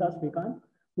Ms. Smita Shrikant,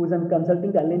 who is a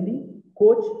consultant L&D,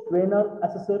 coach, trainer,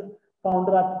 assessor,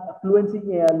 founder at Fluency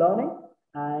Learning.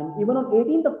 And even on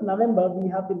 18th of November, we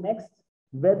have the next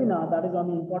webinar that is on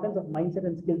the importance of mindset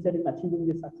and skill set in achieving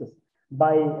this success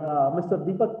by Mr.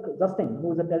 Deepak Justin,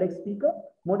 who is a TEDx speaker,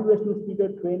 motivational speaker,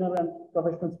 trainer, and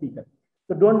professional speaker.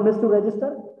 So don't miss to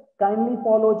register. Kindly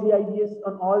follow GIBS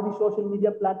on all the social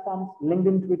media platforms,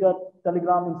 LinkedIn, Twitter,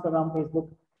 Telegram, Instagram, Facebook,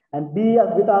 and be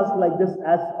with us like this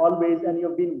as always. And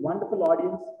you've been wonderful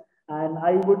audience. And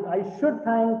I should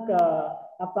thank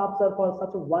Aftab sir for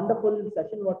such a wonderful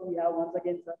session what we have once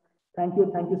again, sir. Thank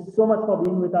you so much for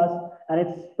being with us. And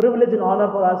it's privilege and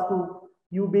honor for us to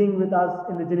you being with us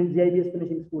in the GIBS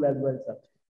finishing school as well, sir.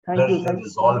 Thank you. That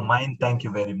is all mine. Thank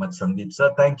you very much, Sandeep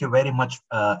sir. Thank you very much,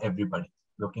 everybody.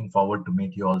 Looking forward to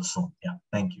meet you all soon. Yeah,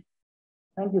 thank you.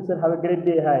 Thank you, sir. Have a great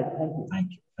day ahead. Thank you.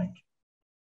 Thank you. Thank you.